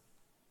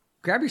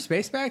grab your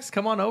space bags,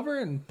 come on over,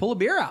 and pull a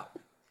beer out?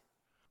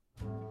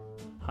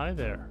 Hi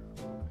there.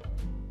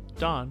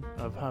 Don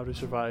of How to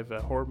Survive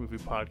a Horror Movie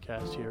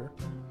Podcast here.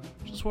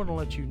 Just want to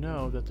let you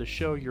know that the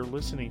show you're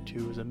listening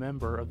to is a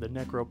member of the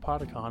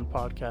Necropodicon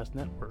Podcast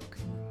Network.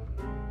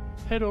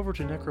 Head over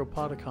to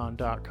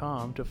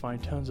necropodicon.com to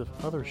find tons of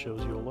other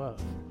shows you'll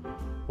love.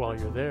 While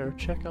you're there,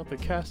 check out the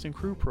cast and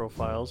crew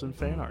profiles and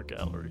fan art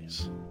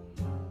galleries.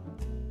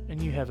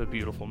 And you have a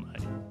beautiful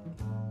night.